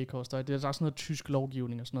med e-koster. Det er også sådan noget tysk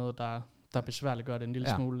lovgivning og sådan noget, der besværligt gør det en lille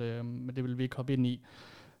smule, men det vil vi ikke hoppe ind i.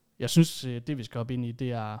 Jeg synes, det vi skal hoppe ind i,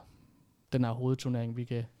 det er den her hovedturnering, vi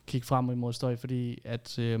kan kigge frem imod Støj, fordi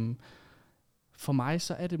at for mig,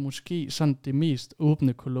 så er det måske sådan det mest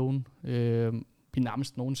åbne Cologne, vi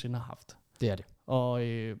nærmest nogensinde har haft. Det er det. Og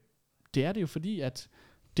det er det jo fordi, at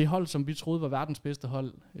det hold, som vi troede var verdens bedste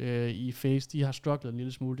hold i FaZe, de har strugglet en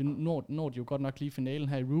lille smule. Det når de jo godt nok lige finalen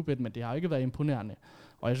her i Rubet, men det har ikke været imponerende.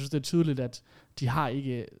 Og jeg synes, det er tydeligt, at de har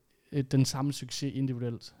ikke den samme succes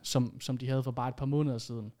individuelt, som de havde for bare et par måneder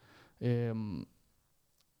siden.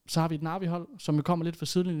 Så har vi et Navi-hold, som jo kommer lidt fra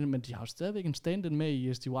sidelinjen, men de har jo stadigvæk en stand-in med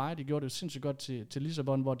i SDY. De gjorde det jo sindssygt godt til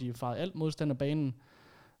Lissabon, hvor de farede alt modstand af banen.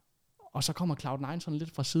 Og så kommer Cloud9 sådan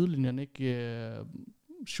lidt fra sidelinjen, ikke?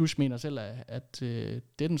 Shush mener selv, at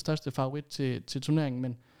det er den største favorit til turneringen,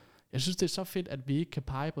 men jeg synes, det er så fedt, at vi ikke kan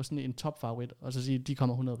pege på sådan en top-favorit, og så sige, at de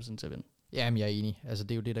kommer 100% til at vinde. Jamen, jeg er enig. Altså,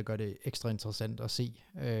 det er jo det, der gør det ekstra interessant at se,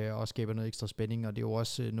 og skaber noget ekstra spænding, og det er jo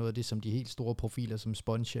også noget af det, som de helt store profiler, som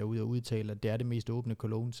Sponge er ude og udtale, at det er det mest åbne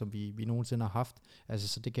cologne, som vi nogensinde har haft. Altså,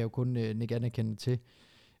 så det kan jeg jo kun Nick anerkende til.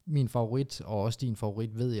 Min favorit, og også din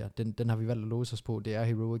favorit, ved jeg, den har vi valgt at låse os på, det er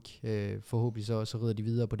Heroic. Forhåbentlig så rider de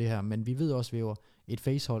videre på det her, men vi ved også, at vi er et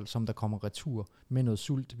facehold, som der kommer retur med noget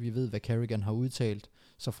sult. Vi ved, hvad Carrigan har udtalt,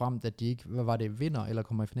 så fremt at de ikke, hvad var det, vinder eller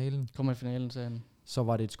kommer i finalen? Kommer i finalen, sagde han. Så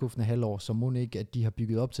var det et skuffende halvår, så må ikke, at de har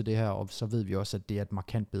bygget op til det her, og så ved vi også, at det er et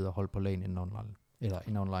markant bedre hold på lagen end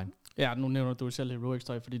online. Ja, nu nævner du selv Heroic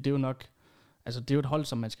Støj, fordi det er jo nok, altså det er jo et hold,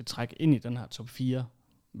 som man skal trække ind i den her top 4,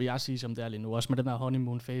 vil jeg sige, som det er lige nu, også med den her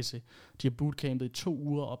honeymoon-fase. De har bootcampet i 2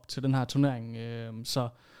 uger op til den her turnering,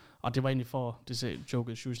 og det var egentlig for, det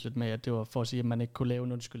jokede Shoes lidt med, at det var for at sige, at man ikke kunne lave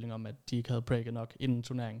en undskyldning om, at de ikke havde breaket nok inden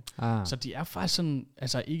turneringen. Så de er faktisk sådan,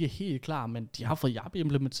 altså ikke helt klar, men de har fået Jabi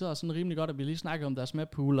implementeret sådan rimelig godt, at vi lige snakkede om deres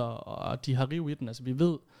map-pool, og de har riv i den. Altså vi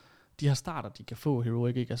ved, de her starter, de kan få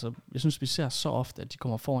Heroic, ikke? Altså jeg synes, vi ser så ofte, at de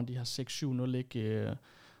kommer foran de her 6-7-0, ikke?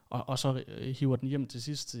 Og så hiver den hjem til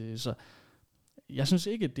sidst, så jeg synes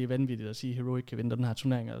ikke, at det er vanvittigt at sige, at Heroic kan vinde den her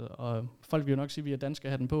turnering, og folk vil jo nok sige, at vi er danskere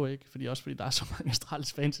have den på, ikke? Fordi der er så mange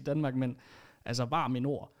Astralis fans i Danmark, men altså bare mine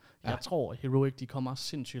ord. Ja. Jeg tror, at Heroic, de kommer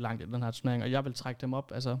sindssygt langt i den her turnering, og jeg vil trække dem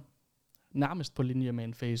op, altså nærmest på linje med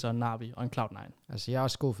en FaZe og en Na'Vi og en Cloud9. Altså jeg er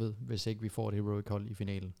skuffet, hvis ikke vi får et Heroic hold i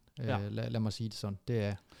finalen. Ja. Lad mig sige det sådan. Det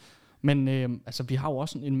er... Men altså, vi har jo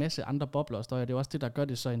også en masse andre bobler, og det er også det, der gør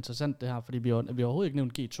det så interessant det her, fordi vi har overhovedet ikke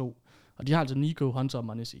nævnt G2, og de har altså Nico, Hunter og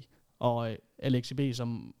Monesi. Og Alex B,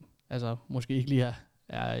 som altså måske ikke lige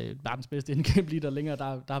er verdens bedste indgame leader længere,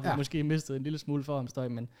 der har vi måske mistet en lille smule for ham, Støj,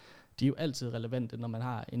 men de er jo altid relevante, når man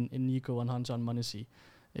har en Nico, en Hunter og en Monesi.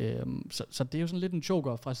 Så det er jo sådan lidt en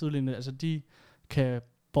choker fra sidelinjen. Altså de kan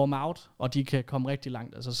bombe out, og de kan komme rigtig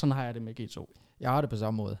langt. Altså sådan har jeg det med G2. Jeg har det på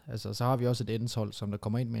samme måde. Altså så har vi også et endeshold, som der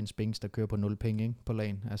kommer ind med en Spinks, der kører på 0 penge, ikke, på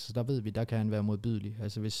lagen. Altså der ved vi, der kan han være modbydelig.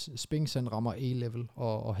 Altså hvis Spinks han rammer A-level,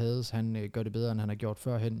 og Hades han gør det bedre, end han har gjort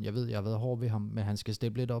førhen. Jeg ved, jeg har været hård ved ham, men han skal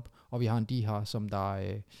steppe lidt op. Og vi har en Dihar, som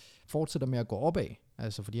der fortsætter med at gå opad.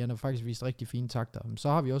 Altså fordi han har faktisk vist rigtig fine takter. Så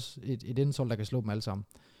har vi også et endeshold, der kan slå dem alle sammen.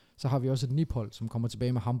 Så har vi også et NIP-hold, som kommer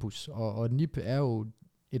tilbage med Hampus. Og NIP er jo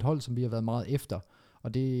et hold, som vi har været meget efter.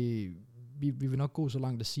 Og det... Vi vil nok gå så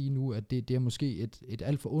langt at sige nu, at det er måske et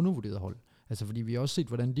alt for undervurderet hold. Altså fordi vi har også set,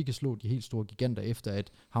 hvordan de kan slå de helt store giganter, efter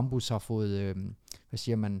at Hampus har fået,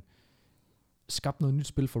 skabt noget nyt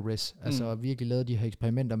spil for Res. Altså virkelig lavet de her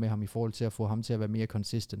eksperimenter med ham i forhold til at få ham til at være mere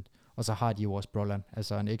consistent. Og så har de jo også Broland,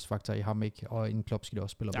 altså en X-faktor i ham, ikke? Og en Klopski, der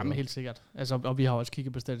også spiller. Jamen helt sikkert. Altså, og vi har også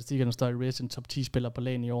kigget på statistikkerne, der er Res en top 10 spiller på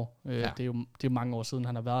lagen i år. Det er jo mange år siden,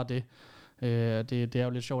 han har været det. Det er jo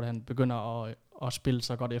lidt sjovt, at han begynder at spille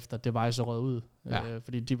så godt efter, at Device er røget ud.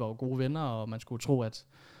 Fordi de var jo gode venner, og man skulle tro, at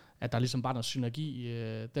der ligesom bare noget synergi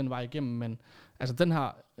den vej igennem. Men altså den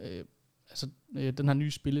her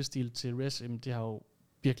nye spillestil til Res, det har jo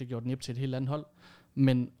virkelig gjort NIP til et helt andet hold.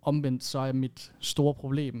 Men omvendt så er mit store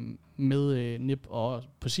problem med NIP, og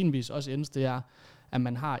på sin vis også Ens, det er, at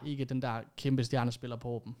man har ikke den der kæmpe stjernespiller på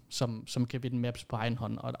åben, som kan vinde maps på egen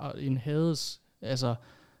hånd. Og en Hades, altså...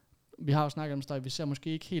 Vi har jo snakket om Støj, vi ser måske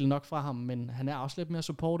ikke helt nok fra ham, men han er også lidt mere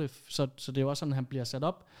supportive, så det er jo også sådan, han bliver sat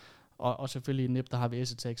op. Og selvfølgelig i NIP, der har vi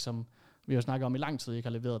Esetek, som vi har snakket om i lang tid, ikke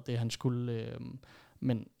har leveret det, han skulle.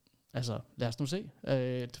 Men altså, lad os nu se.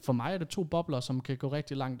 For mig er det 2 bobler, som kan gå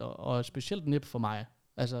rigtig langt, og specielt NIP for mig.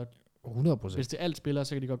 Altså, 100%. Hvis det er alt spiller,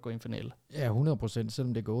 så kan de godt gå i en finale. Ja, 100%,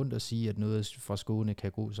 selvom det går ondt at sige, at noget fra Skåne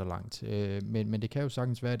kan gå så langt. Men det kan jo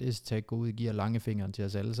sagtens være, at Esetek går ud og giver lange fingre til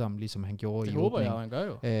os alle sammen, ligesom han gjorde det i håber jeg, han gør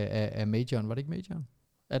jo. Af Majoren. Var det ikke Majoren?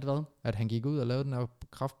 At hvad? At han gik ud og lavede den her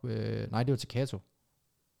kraft... nej, det var til Kato.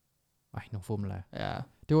 Ej, nu fumler jeg. Ja.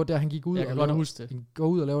 Det var der, han gik ud jeg kan godt huske det. Går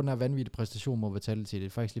ud og laver den her vanvittige præstation mod Vitality. Det er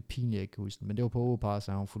faktisk lidt pinligt, jeg ikke kan huske den, men det var på overpar,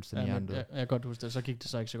 så han var fuldstændig hjernedød. Jeg kan godt huske det, så gik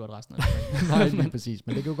det så ikke så godt resten af det. Nej, præcis.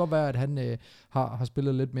 Men det kan jo godt være, at han har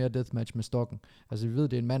spillet lidt mere deathmatch med stokken. Altså, vi ved,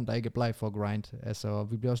 det er en mand, der ikke er bleg for grind. Altså,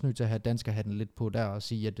 vi bliver også nødt til at have dansker-hatten lidt på der og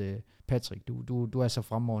sige, at Patrick, du er så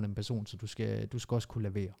fremragende en person, så du skal også kunne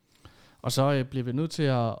levere. Og så bliver vi nødt til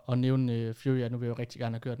at nævne Fury. Nu vil jeg jo rigtig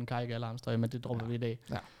gerne have kørt en Kajke alarmstøj, men det dropper vi i dag.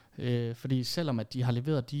 Ja. Fordi selvom at de har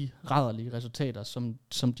leveret de rædderlige resultater,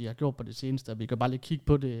 som de har gjort på det seneste, og vi kan bare lige kigge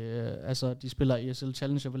på det, altså de spiller ESL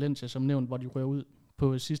Challenger Valencia, som nævnt, hvor de rører ud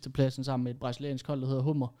på sidste pladsen sammen med et brasiliansk hold, der hedder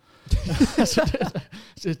Hummer. Altså,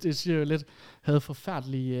 det siger jo lidt, havde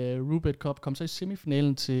forfærdelig Rubet Cup, kom så i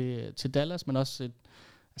semifinalen til Dallas, men også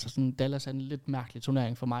sådan Dallas er en lidt mærkelig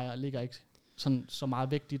turnering for mig, og ligger ikke sådan så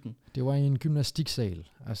meget vægt i den. Det var i en gymnastiksal,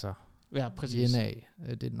 altså. Ja, præcis.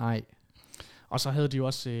 Nej. Og så havde de jo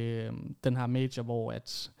også den her major, hvor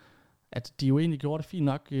at at de jo egentlig gjorde det fint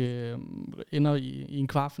nok, ender i en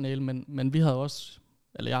kvartfinale, men vi havde også,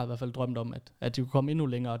 eller jeg havde i hvert fald drømt om, at de kunne komme endnu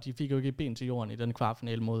længere, og de fik jo ikke ben til jorden i den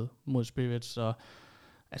kvartfinale mod Spirits, så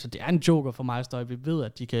altså det er en joker for mig, Støj. Vi ved,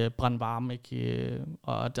 at de kan brænde varme, ikke?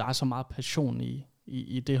 Og der er så meget passion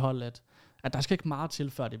i det hold, at der skal ikke meget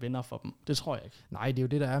til, før de vinder for dem. Det tror jeg ikke. Nej, det er jo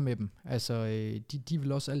det, der er med dem. Altså, de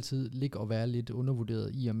vil også altid ligge og være lidt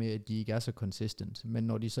undervurderet i og med, at de ikke er så consistent. Men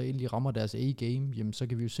når de så endelig rammer deres A-game, jamen, så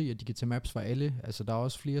kan vi jo se, at de kan tage maps fra alle. Altså, der er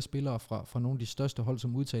også flere spillere fra nogle af de største hold,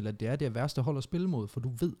 som udtaler, at det er det værste hold at spille mod, for du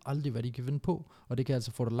ved aldrig, hvad de kan vinde på, og det kan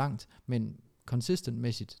altså få dig langt. Men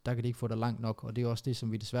consistent-mæssigt, der kan det ikke få dig langt nok, og det er også det,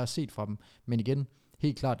 som vi desværre har set fra dem. Men igen,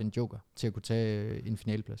 helt klart en joker til at kunne tage en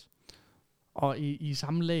finaleplads. Og i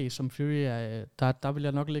samme lag som Fury, der vil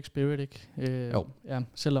jeg nok lægge Spirit, ikke? Ja,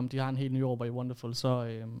 selvom de har en helt ny over i Wonderful, så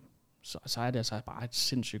er det altså bare et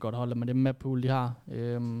sindssygt godt hold, med det map-pool, de har.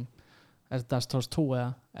 Altså deres TOS 2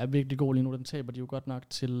 er virkelig god lige nu, den taber de jo godt nok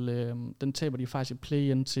til, den taber de faktisk i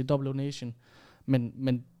play-in til W Nation,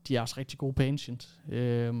 men de er også rigtig gode på Ancient.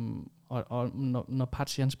 Og når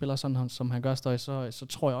Patsy han spiller sådan, som han gør, så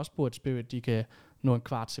tror jeg også på, at Spirit de kan nå en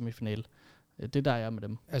kvart semifinal. Det der er med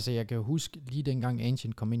dem. Altså jeg kan jo huske, lige dengang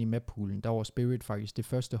Ancient kom ind i map-poolen, der var Spirit faktisk det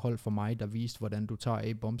første hold for mig, der viste, hvordan du tager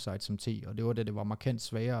A-bombsite som T, og det var det var markant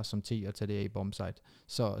sværere som T at tage det A-bombsite.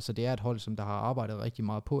 Så det er et hold, som der har arbejdet rigtig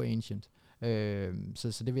meget på Ancient.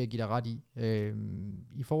 Så det vil jeg give dig ret i.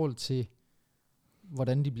 I forhold til,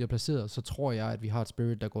 hvordan de bliver placeret, så tror jeg, at vi har et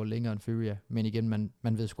Spirit, der går længere end Furia. Men igen,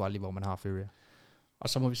 man ved sgu aldrig, hvor man har Furia. Og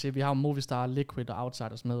så må vi se, vi har Movistar, Liquid og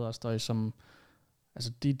Outsiders med os, der som...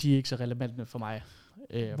 Altså, de er ikke så relevante for mig.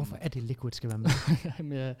 Hvorfor er det Liquid skal være med?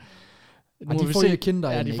 Jamen, de får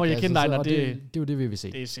Jekinda ind, de får Jekinda ind, og det er jo det, vi vil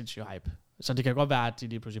se. Det er sindssygt hype. Så det kan godt være, at de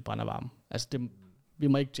lige pludselig brænder varme. Altså, vi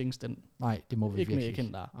må ikke jinx den. Nej, det må vi ikke virkelig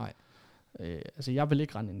ikke. Nej. Altså, jeg vil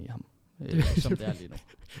ikke rende ind i ham, som det er lige nu.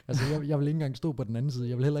 Altså, jeg vil ikke engang stå på den anden side.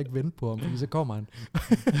 Jeg vil heller ikke vente på ham, fordi så kommer han.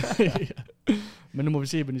 Men nu må vi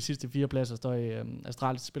se på de sidste 4 pladser. Der er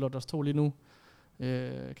Astralis spiller DOS 2 lige nu.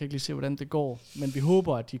 Jeg kan ikke lige se, hvordan det går, men vi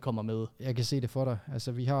håber, at de kommer med. Jeg kan se det for dig.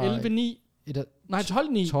 Altså, vi har 11-9. Nej, 12-9.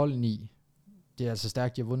 12-9. Det er altså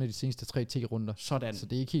stærkt. De har vundet de seneste 3 T-runder. Sådan. Så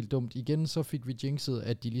det er ikke helt dumt. Igen, så fik vi jinxet,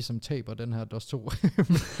 at de ligesom taber den her DOS 2.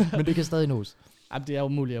 Men det kan stadig nås. Jamen, det er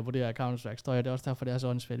umuligt at vurdere Counter-Strike. Det er også derfor, det er så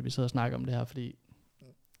åndssvagt, at vi sidder og snakker om det her, fordi...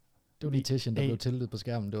 Det var lige Tishin, der blev tiltet på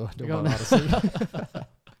skærmen. Det var bare rart at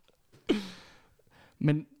se.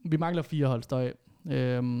 Men vi mangler 4 hold, Støj.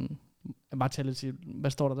 Vitality,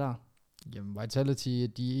 hvad står der der? Jamen, Vitality,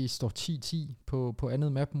 de står 10-10 på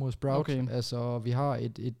andet map mod Sprout. Okay. Altså, vi har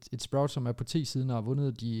et Sprout, som er på T-siden og har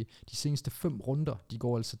vundet de seneste 5 runder. De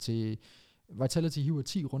går altså til... Vitality hiver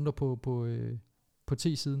 10 runder på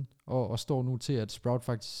T-siden, og står nu til, at Sprout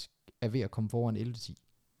faktisk er ved at komme foran 11-10.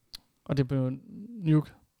 Og det er på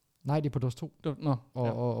Nuke? Nej, det er på DOS 2.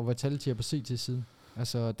 Og Vitality er på CT-siden.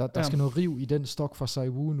 Altså, der skal noget riv i den stok fra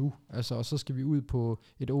Saiwu nu. Altså, og så skal vi ud på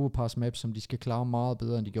et overpass map, som de skal klare meget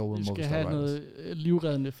bedre, end de gjorde mod Movistar Riders. Vi skal have noget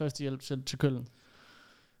livreddende førstehjælp til Køln.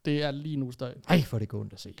 Det er lige nu Støj. Ej, for det går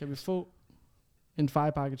ondt at se. Kan vi få en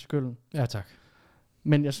firepakke til Køln? Ja, tak.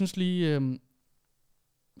 Men jeg synes lige,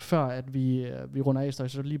 før at vi runder af, Støj,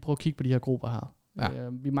 så lige prøve at kigge på de her grupper her. Ja.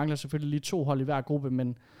 Vi mangler selvfølgelig lige 2 hold i hver gruppe,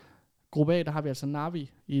 men gruppe A, der har vi altså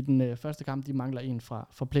Navi i den første kamp. De mangler en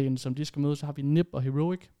fra playen, som de skal møde. Så har vi Nip og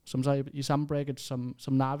Heroic, som så er i samme bracket som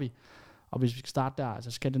Navi. Og hvis vi skal starte der,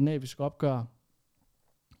 altså skandinavisk opgør,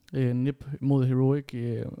 Nip mod Heroic.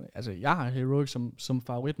 Altså jeg har Heroic som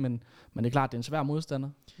favorit, men det er klart, det er en svær modstander.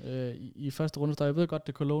 I første runde, der jeg ved godt,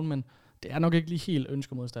 det er Cologne, men det er nok ikke lige helt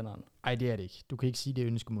ønskemodstanderen. Nej, det er det ikke. Du kan ikke sige, det er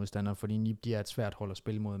ønskemodstander, fordi Nip er et svært hold at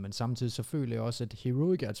spille mod, men samtidig så føler jeg også, at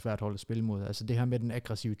Heroic er et svært hold at spille mod. Altså det her med den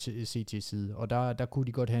aggressive CT-side, og der kunne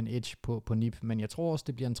de godt have en edge på Nip, men jeg tror også,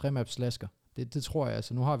 det bliver en 3-map-slasker. Det tror jeg.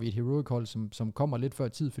 Altså nu har vi et Heroic-hold, som kommer lidt før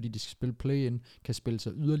tid, fordi de skal spille play-in, kan spille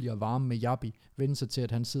sig yderligere varme med Yabi, vende sig til,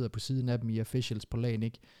 at han sidder på siden af dem i officials på lagen,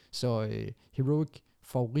 ikke? Så Heroic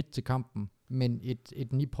favorit til kampen, men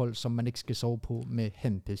et Nip-hold, som man ikke skal sove på med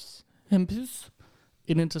Hempis.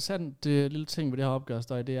 En interessant lille ting ved det her opgør,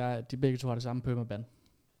 det er, at de begge to har det samme permaban.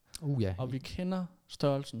 Ja. Og vi kender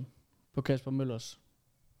størrelsen på Kasper Møllers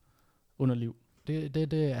underliv.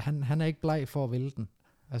 Han er ikke bleg for at vælge den.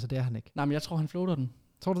 Altså det er han ikke. Nej, men jeg tror, han floater den.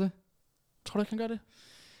 Tror du det? Tror du ikke, han gør det?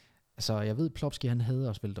 Altså, jeg ved, Plopski, han hader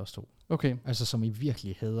at spille DOS 2. Okay. Altså, som i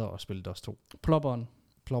virkelig hader at spille DOS 2. Plopperen,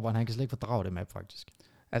 han kan slet ikke fordrage det map, faktisk.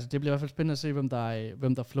 Altså, det bliver i hvert fald spændende at se,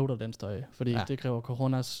 hvem der floater den Støj. Fordi det kræver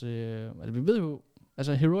Coronas... altså, vi ved jo...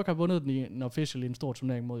 Altså, Heroic har vundet den i en official i en stor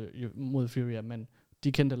turnering mod Furia, men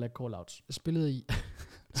de kendte heller ikke call-outs.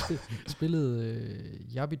 Spillede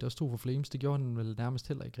Jabit 2 for Flames, det gjorde han vel nærmest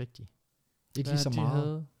heller ikke rigtigt. Ikke lige så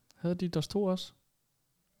meget. Havde de DOS 2 også?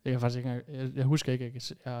 Jeg kan faktisk ikke, jeg husker ikke,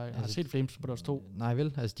 jeg har set Flames på DOS 2. Nej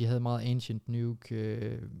vel, altså de havde meget Ancient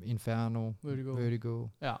Nuke, Inferno, Vertigo.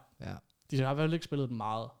 Ja. De har vel ikke spillet den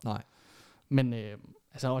meget. Nej. Men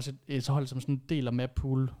altså også et hold som sådan en del af map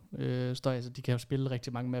pool, altså de kan jo spille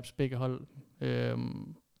rigtig mange maps, begge hold.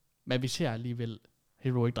 Men vi ser alligevel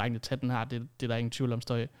Heroic-drengene tage den her, det er der ingen tvivl om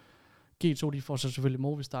støj. G2, de får så selvfølgelig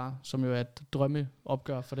Movistar, som jo er et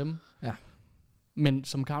drømmeopgør for dem. Ja. Men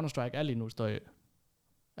som Counter-Strike er lige nu støj,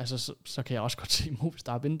 altså så kan jeg også godt se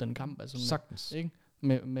Movistar vinde den kamp. Altså Sagtens. Ikke?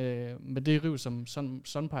 Med det riv, som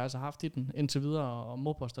Sunpire har haft i den indtil videre, og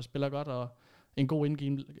Mopos, der spiller godt, og en god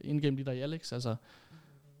indgame leader i Alex. Altså.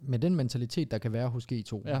 Med den mentalitet, der kan være hos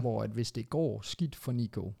G2, hvor at hvis det går skidt for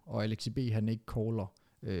Nico, og Alex B, han ikke caller,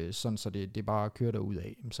 sådan så det bare kører derud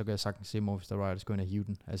af, så kan jeg sagtens se Movistar Riders gå ind og hive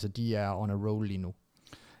den. Altså de er on a roll lige nu.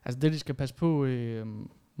 Altså det, de skal passe på,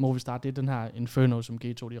 Movistar, det er den her Inferno, som G2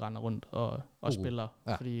 de render rundt og spiller.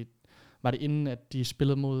 Ja. Fordi var det inden, at de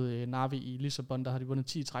spillede mod Navi i Lissabon, der har de vundet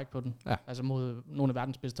 10 træk på den. Ja. Altså mod nogle af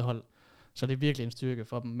verdens bedste hold. Så det er virkelig en styrke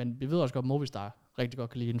for dem. Men vi ved også godt, at Movistar rigtig godt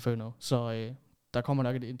kan lide Inferno. Så der kommer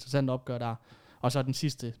nok et interessant opgør der. Og så den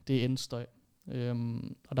sidste, det er Endstøj.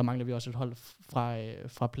 Og der mangler vi også et hold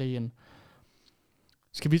fra play-in.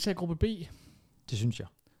 Skal vi tage gruppe B? Det synes jeg.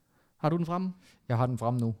 Har du den fremme? Jeg har den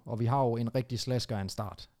fremme nu, og vi har jo en rigtig slasker af en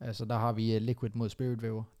start. Altså der har vi Liquid mod Spirit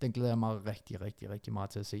Waver. Den glæder jeg mig rigtig, rigtig, rigtig meget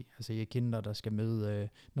til at se. Altså jeg kender, der skal møde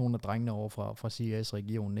nogle af drengene over fra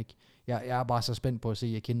CS-regionen, ikke? Jeg er bare så spændt på at se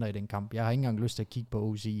jeg kender i den kamp. Jeg har ikke engang lyst til at kigge på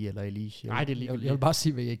OC eller Elise. Nej, det er lige. Jeg vil bare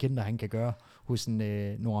sige, hvad jeg kender, han kan gøre hos en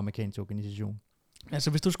nordamerikansk organisation.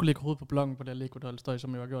 Altså hvis du skulle lægge hovedet på blokken på det Liquid hold,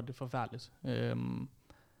 som jo har gjort det forfærdeligt.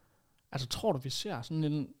 Altså tror du, vi ser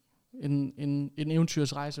sådan en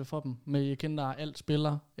eventyrsrejse for dem med I kender alt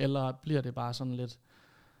spiller, eller bliver det bare sådan lidt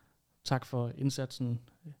tak for indsatsen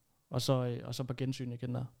og så på gensyn I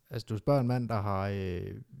kender? Altså du spørger en mand, der har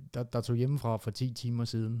der tog hjemmefra for 10 timer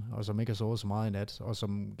siden, og som ikke har sovet så meget i nat, og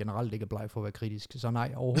som generelt ikke er bleg for at være kritisk, så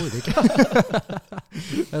nej, overhovedet ikke.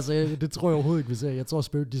 Altså det tror jeg overhovedet ikke, vi ser. Jeg tror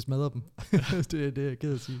Spirit, de smadrer dem. det er jeg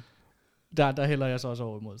ked at sige. Der hælder jeg så også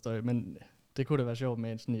over imod støj, men det kunne da være sjovt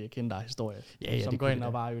med en sådan Kender-historie, som går ind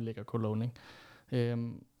og bare ødelægger Cologne.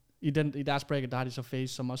 I deres bracket, der har de så Face,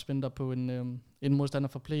 som også venter på en modstander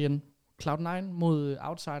for play-in. Cloud9 mod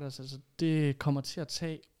Outsiders, altså det kommer til at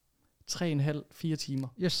tage 3,5-4 timer.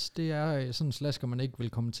 Yes, det er sådan en slasker, man ikke vil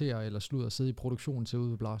kommentere eller slutte og sidde i produktionen til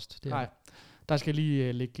ude ved Blast. Nej, der skal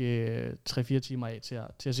lige ligge 3-4 timer af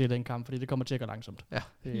til at se den kamp, fordi det kommer til at gå langsomt. Ja,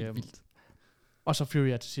 helt vildt. Og så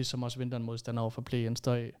Furia til sidst, som også venter en modstander over for play-in.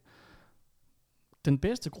 Den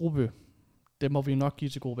bedste gruppe, det må vi nok give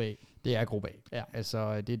til gruppe A. Det er gruppe A. Ja.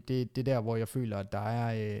 Altså, det er der, hvor jeg føler, at der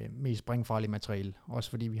er mest springfarligt materiale. Også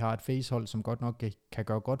fordi vi har et facehold, som godt nok kan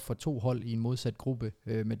gøre godt for 2 hold i en modsat gruppe,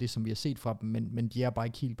 med det, som vi har set fra dem, men de er bare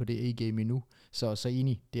ikke helt på det A-game endnu. Så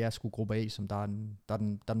enig, det er sgu gruppe A, som der er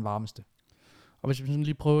den varmeste. Og hvis vi sådan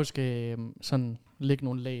lige prøver skal sådan lægge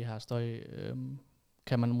nogle lag her,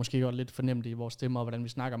 kan man måske godt lidt fornemme det i vores stemmer, og hvordan vi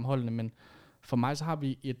snakker om holdene, men for mig så har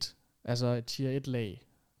vi et tier 1 lag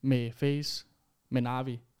med FaZe, med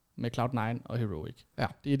Navi, med Cloud9 og Heroic. Ja.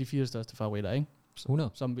 Det er de 4 største favoritter, ikke?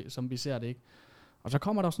 100. Som vi ser det, ikke? Og så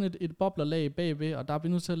kommer der sådan et boblerlag bagved, og der er vi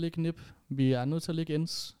nødt til at lægge NIP. Vi er nødt til at lægge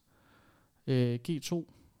ENCE. G2.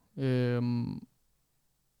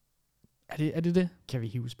 Er det? Kan vi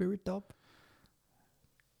hive Spirit op?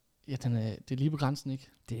 Ja, det er lige på grænsen, ikke?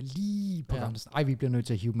 Det er lige på grænsen. Ej, vi bliver nødt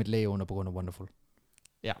til at hive med et lag under på grund af Wonderful.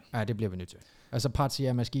 Ja. Ja, det bliver vi nødt til. Altså Party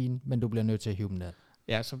er maskinen, men du bliver nødt til at hive dem ned.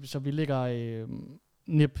 Ja, så vi ligger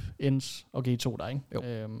NIP, ENCE og G2 der,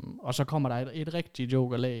 ikke? Og så kommer der et rigtigt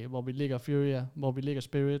jokerlag, hvor vi ligger Furia, hvor vi ligger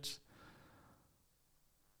Spirit.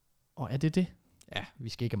 Og er det? Ja, vi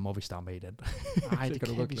skal ikke have Movistar med i den. Nej, det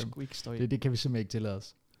kan vi sgu ikke stå i. Det kan vi simpelthen ikke tillade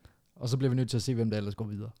os. Og så bliver vi nødt til at se, hvem der ellers går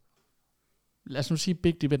videre. Lad os nu sige,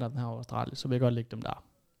 Big de vinder den her Australien, så vil jeg godt lægge dem der.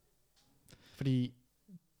 Fordi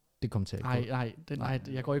det kommer til at nej,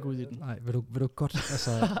 jeg går ikke ud i den. Nej, vil du godt,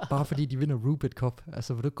 altså bare fordi de vinder Rubik Cup,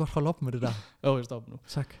 altså vil du godt holde op med det der? Jeg stopper nu.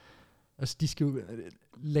 Tak. Altså de skal jo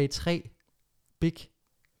lag 3 Big.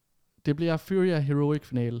 Det bliver Furia Heroic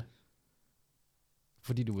finale.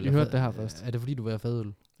 Fordi du vil have hørt det her først. Er det fordi du vil have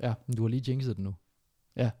fadøl? Ja. Men du har lige jinxet det nu.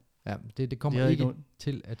 Ja. Ja, det kommer ikke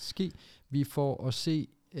til at ske. Vi får at se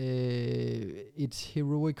et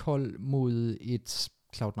Heroic hold mod et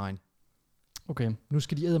Cloud9. Okay. Nu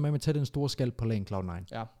skal de eddermame tage den store skalp på lane Cloud9.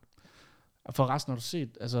 Ja. Og for resten har du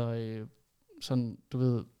set, altså sådan, du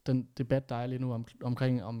ved, den debat, der er lige nu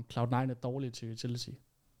omkring, om Cloud9 er dårlig til utility.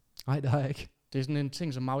 Nej, det har jeg ikke. Det er sådan en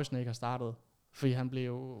ting, som Maui Snake har startet, fordi han blev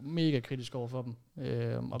jo mega kritisk over for dem.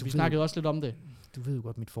 Og vi snakkede også lidt om det. Du ved jo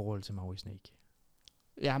godt mit forhold til Maui Snake.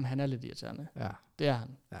 Jamen, han er lidt irriterende. Ja. Det er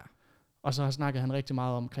han. Ja. Og så har snakket han rigtig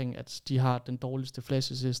meget omkring, at de har den dårligste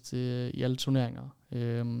flash assist i alle turneringer.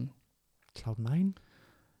 Cloud9?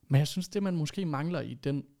 Men jeg synes, det man måske mangler i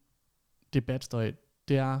den debatstøj,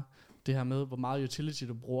 det er det her med, hvor meget utility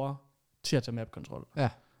du bruger til at tage map-kontrol. Ja.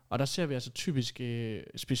 Og der ser vi altså typisk,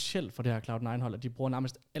 specielt for det her Cloud9-hold, at de bruger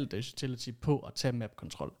nærmest alt det utility på at tage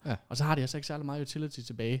map-kontrol. Ja. Og så har de altså ikke særlig meget utility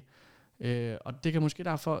tilbage. Og det kan måske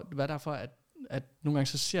være derfor, at nogle gange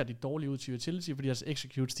så ser de dårligt ud til utility, fordi deres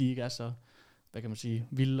executes, de ikke er så, hvad kan man sige,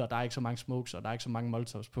 vilde, og der er ikke så mange smokes, og der er ikke så mange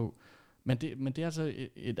molotovs på. Men det er altså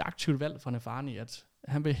et aktivt valg fra Nefani, at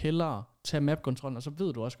han vil hellere tage map-kontrollen, og så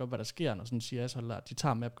ved du også godt, hvad der sker, når sådan en CS-holder, de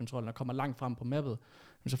tager map-kontrollen og kommer langt frem på mappet,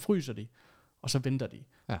 men så fryser de, og så venter de.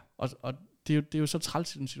 Ja. Og det er jo så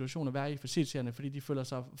træls i den situation at være i for CT'erne, fordi de føler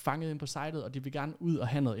sig fanget ind på sitet, og de vil gerne ud og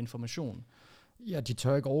have noget information. Ja, de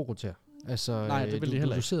tør ikke overrotere. Altså, nej, det vil de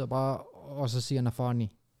heller ikke. Du sidder bare, og så siger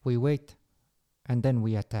Nefani, we wait, and then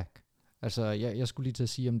we attack. Altså, jeg skulle lige til at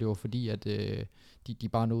sige, om det var fordi, at de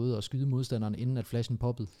bare nåede at skyde modstanderen, inden at flashen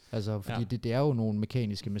poppede. Altså, fordi det er jo nogle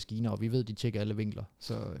mekaniske maskiner, og vi ved, de tjekker alle vinkler.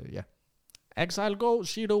 Så ja. Exile go,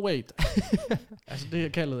 Shido wait. Altså, det er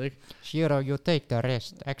kaldet, ikke? Shiro, you take the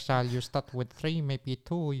rest. Exile, you start with 3, maybe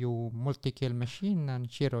 2, you multi-kill machine, and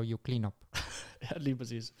Shiro, you clean up. Ja, lige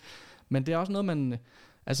præcis. Men det er også noget, man,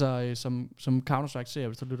 altså, som Counter-Strike ser,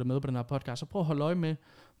 hvis du lytter med på den her podcast, så prøv at holde øje med,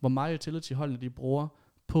 hvor meget utility-holdene de bruger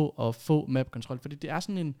på at få map-kontrol. Fordi det er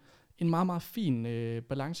sådan en meget, meget fin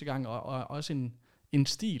balancegang, og også en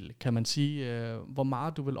stil, kan man sige, hvor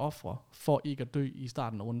meget du vil ofre for ikke at dø i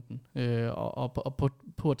starten af runden, og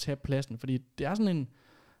på at tage pladsen. Fordi det er sådan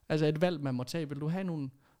et valg, man må tage. Vil du have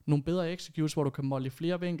nogle bedre executes, hvor du kan måle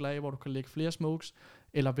flere vinkler af, hvor du kan lægge flere smokes,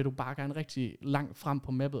 eller vil du bare gerne rigtig langt frem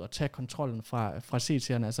på mappet og tage kontrollen fra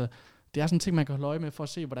CT'erne? Altså, det er sådan en ting, man kan holde øje med for at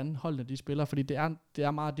se, hvordan holdene de spiller, fordi det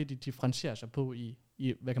er meget det, de differentierer sig på i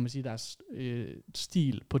hvad kan man sige, deres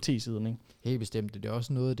stil på T-siden, ikke? Helt bestemt. Det er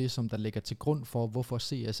også noget af det, som der ligger til grund for, hvorfor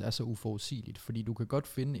CS er så uforudsigeligt. Fordi du kan godt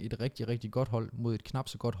finde et rigtig, rigtig godt hold mod et knap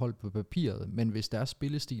så godt hold på papiret, men hvis deres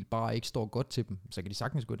spillestil bare ikke står godt til dem, så kan de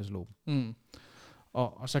sagtens gå ind og slå dem. Mm.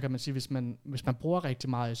 Og så kan man sige, hvis man bruger rigtig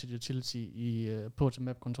meget af sit utility på til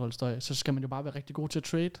map-kontrolstøj, så skal man jo bare være rigtig god til at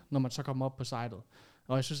trade, når man så kommer op på sitet.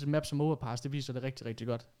 Og jeg synes, at map som Overpass, det viser det rigtig, rigtig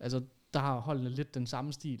godt. Altså, der har holdene lidt den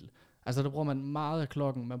samme stil. Altså, der bruger man meget af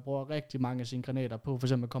klokken, man bruger rigtig mange af sine granater på, for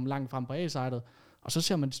eksempel at komme langt frem på A-sitet, og så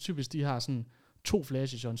ser man typisk, de har sådan 2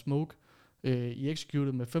 flashes og en smoke i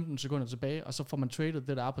executed med 15 sekunder tilbage, og så får man traded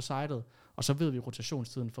det, der er på sitet, og så ved vi, at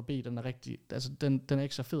rotationstiden for B, den er rigtig, altså den er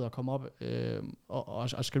ikke så fed at komme op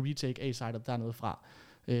og skal retake A-sitet dernede fra.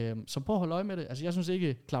 Så prøv at holde øje med det. Altså, jeg synes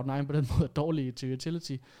ikke, Cloud9 på den måde er dårlig til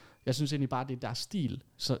utility. Jeg synes egentlig bare, det er deres stil,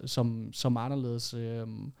 som er anderledes.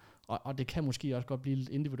 Og det kan måske også godt blive lidt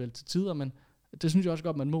individuelt til tider, men det synes jeg også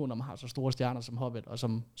godt, man må, når man har så store stjerner som Hobbit og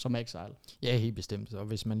som Exile. Ja, helt bestemt. Og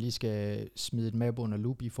hvis man lige skal smide et map under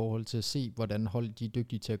loop i forhold til at se, hvordan hold de er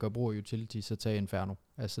dygtige til at gøre brug af utility, så tag Inferno.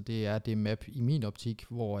 Altså det er det map i min optik,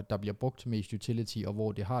 hvor der bliver brugt mest utility, og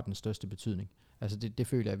hvor det har den største betydning. Altså det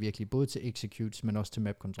føler jeg virkelig, både til executes, men også til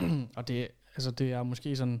map control. Og det er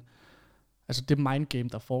måske sådan, altså det mindgame,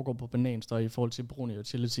 der foregår på bananstøj i forhold til brugen af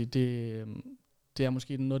utility, det er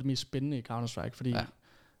måske noget af det mest spændende i Counter-Strike, fordi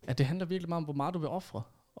at det handler virkelig meget om, hvor meget du vil ofre,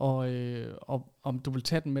 og om du vil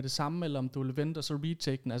tage den med det samme, eller om du vil vente og så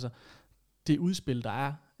retake den. Altså det udspil,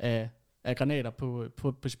 der er af granater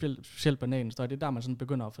på specielt bananstøj, det er der, man sådan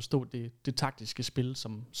begynder at forstå det taktiske spil,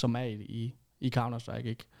 som er i Counter-Strike,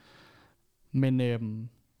 ikke? Men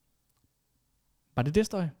var det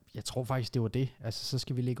støj? Jeg tror faktisk, det var det. Altså, så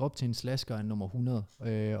skal vi lægge op til en slasker af nummer 100.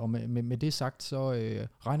 Og med det sagt, så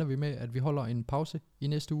regner vi med, at vi holder en pause i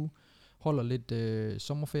næste uge. Holder lidt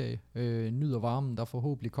sommerferie. Nyder varmen, der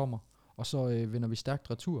forhåbentlig kommer. Og så vender vi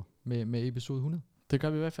stærkt retur med episode 100. Det gør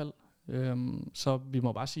vi i hvert fald. Så vi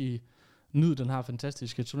må bare sige, nyd den her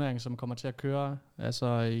fantastiske turnering, som kommer til at køre. Altså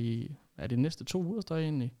er det næste 2 uger, der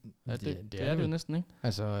egentlig? Det er det næsten, ikke?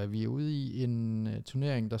 Altså, vi er ude i en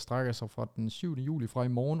turnering, der strækker sig fra den 7. juli fra i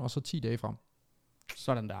morgen, og så 10 dage frem.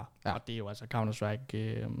 Sådan der. Ja. Og det er jo altså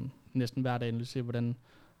Counter-Strike næsten hver dag. Vi ser, hvordan...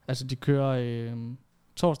 Altså, de kører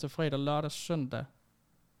torsdag, fredag, lørdag, søndag.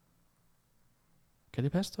 Kan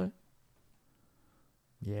det passe, tror jeg?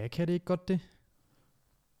 Ja, kan det ikke godt det?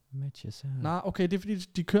 Matches her. Nej, okay, det er fordi,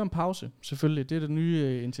 de kører en pause, selvfølgelig. Det er det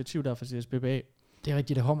nye initiativ der fra CSBBA. Det er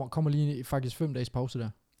rigtigt, der kommer lige faktisk 5 dages pause der.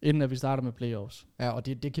 inden at vi starter med playoffs. Ja, og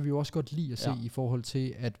det kan vi jo også godt lide at se i forhold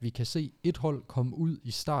til, at vi kan se et hold komme ud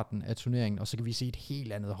i starten af turneringen, og så kan vi se et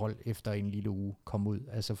helt andet hold efter en lille uge komme ud.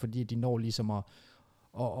 Altså fordi de når ligesom at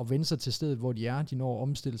vende sig til stedet, hvor de er. De når at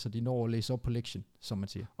omstille sig, de når at læse op på lektien, som man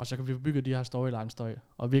siger. Og så kan vi bygge de her storylines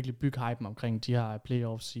og virkelig bygge hypen omkring de her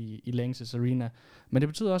playoffs i Lanxess Arena. Men det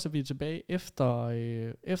betyder også, at vi er tilbage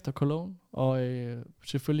efter Cologne, og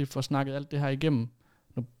selvfølgelig får snakket alt det her igennem.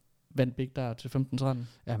 Nu vandt Big der til 15-13.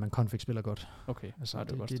 Ja, men Config spiller godt. Okay, altså,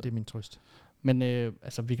 det er min trøst. Men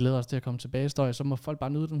altså, vi glæder os til at komme tilbage i Støj, så må folk bare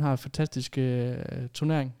nyde den her fantastiske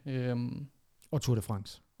turnering. Og Tour de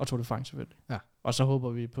France. Og Tour de France selvfølgelig. Ja. Og så håber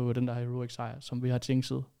vi på den der heroic sejr, som vi har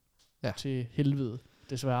jinxet til helvede,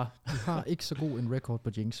 desværre. Vi har ikke så god en record på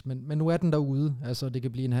jinx, men nu er den derude. Altså, det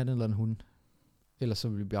kan blive en han eller en hund. Ellers så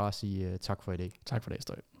vil vi bare sige tak for i dag. Tak for det,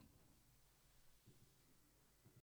 Støj.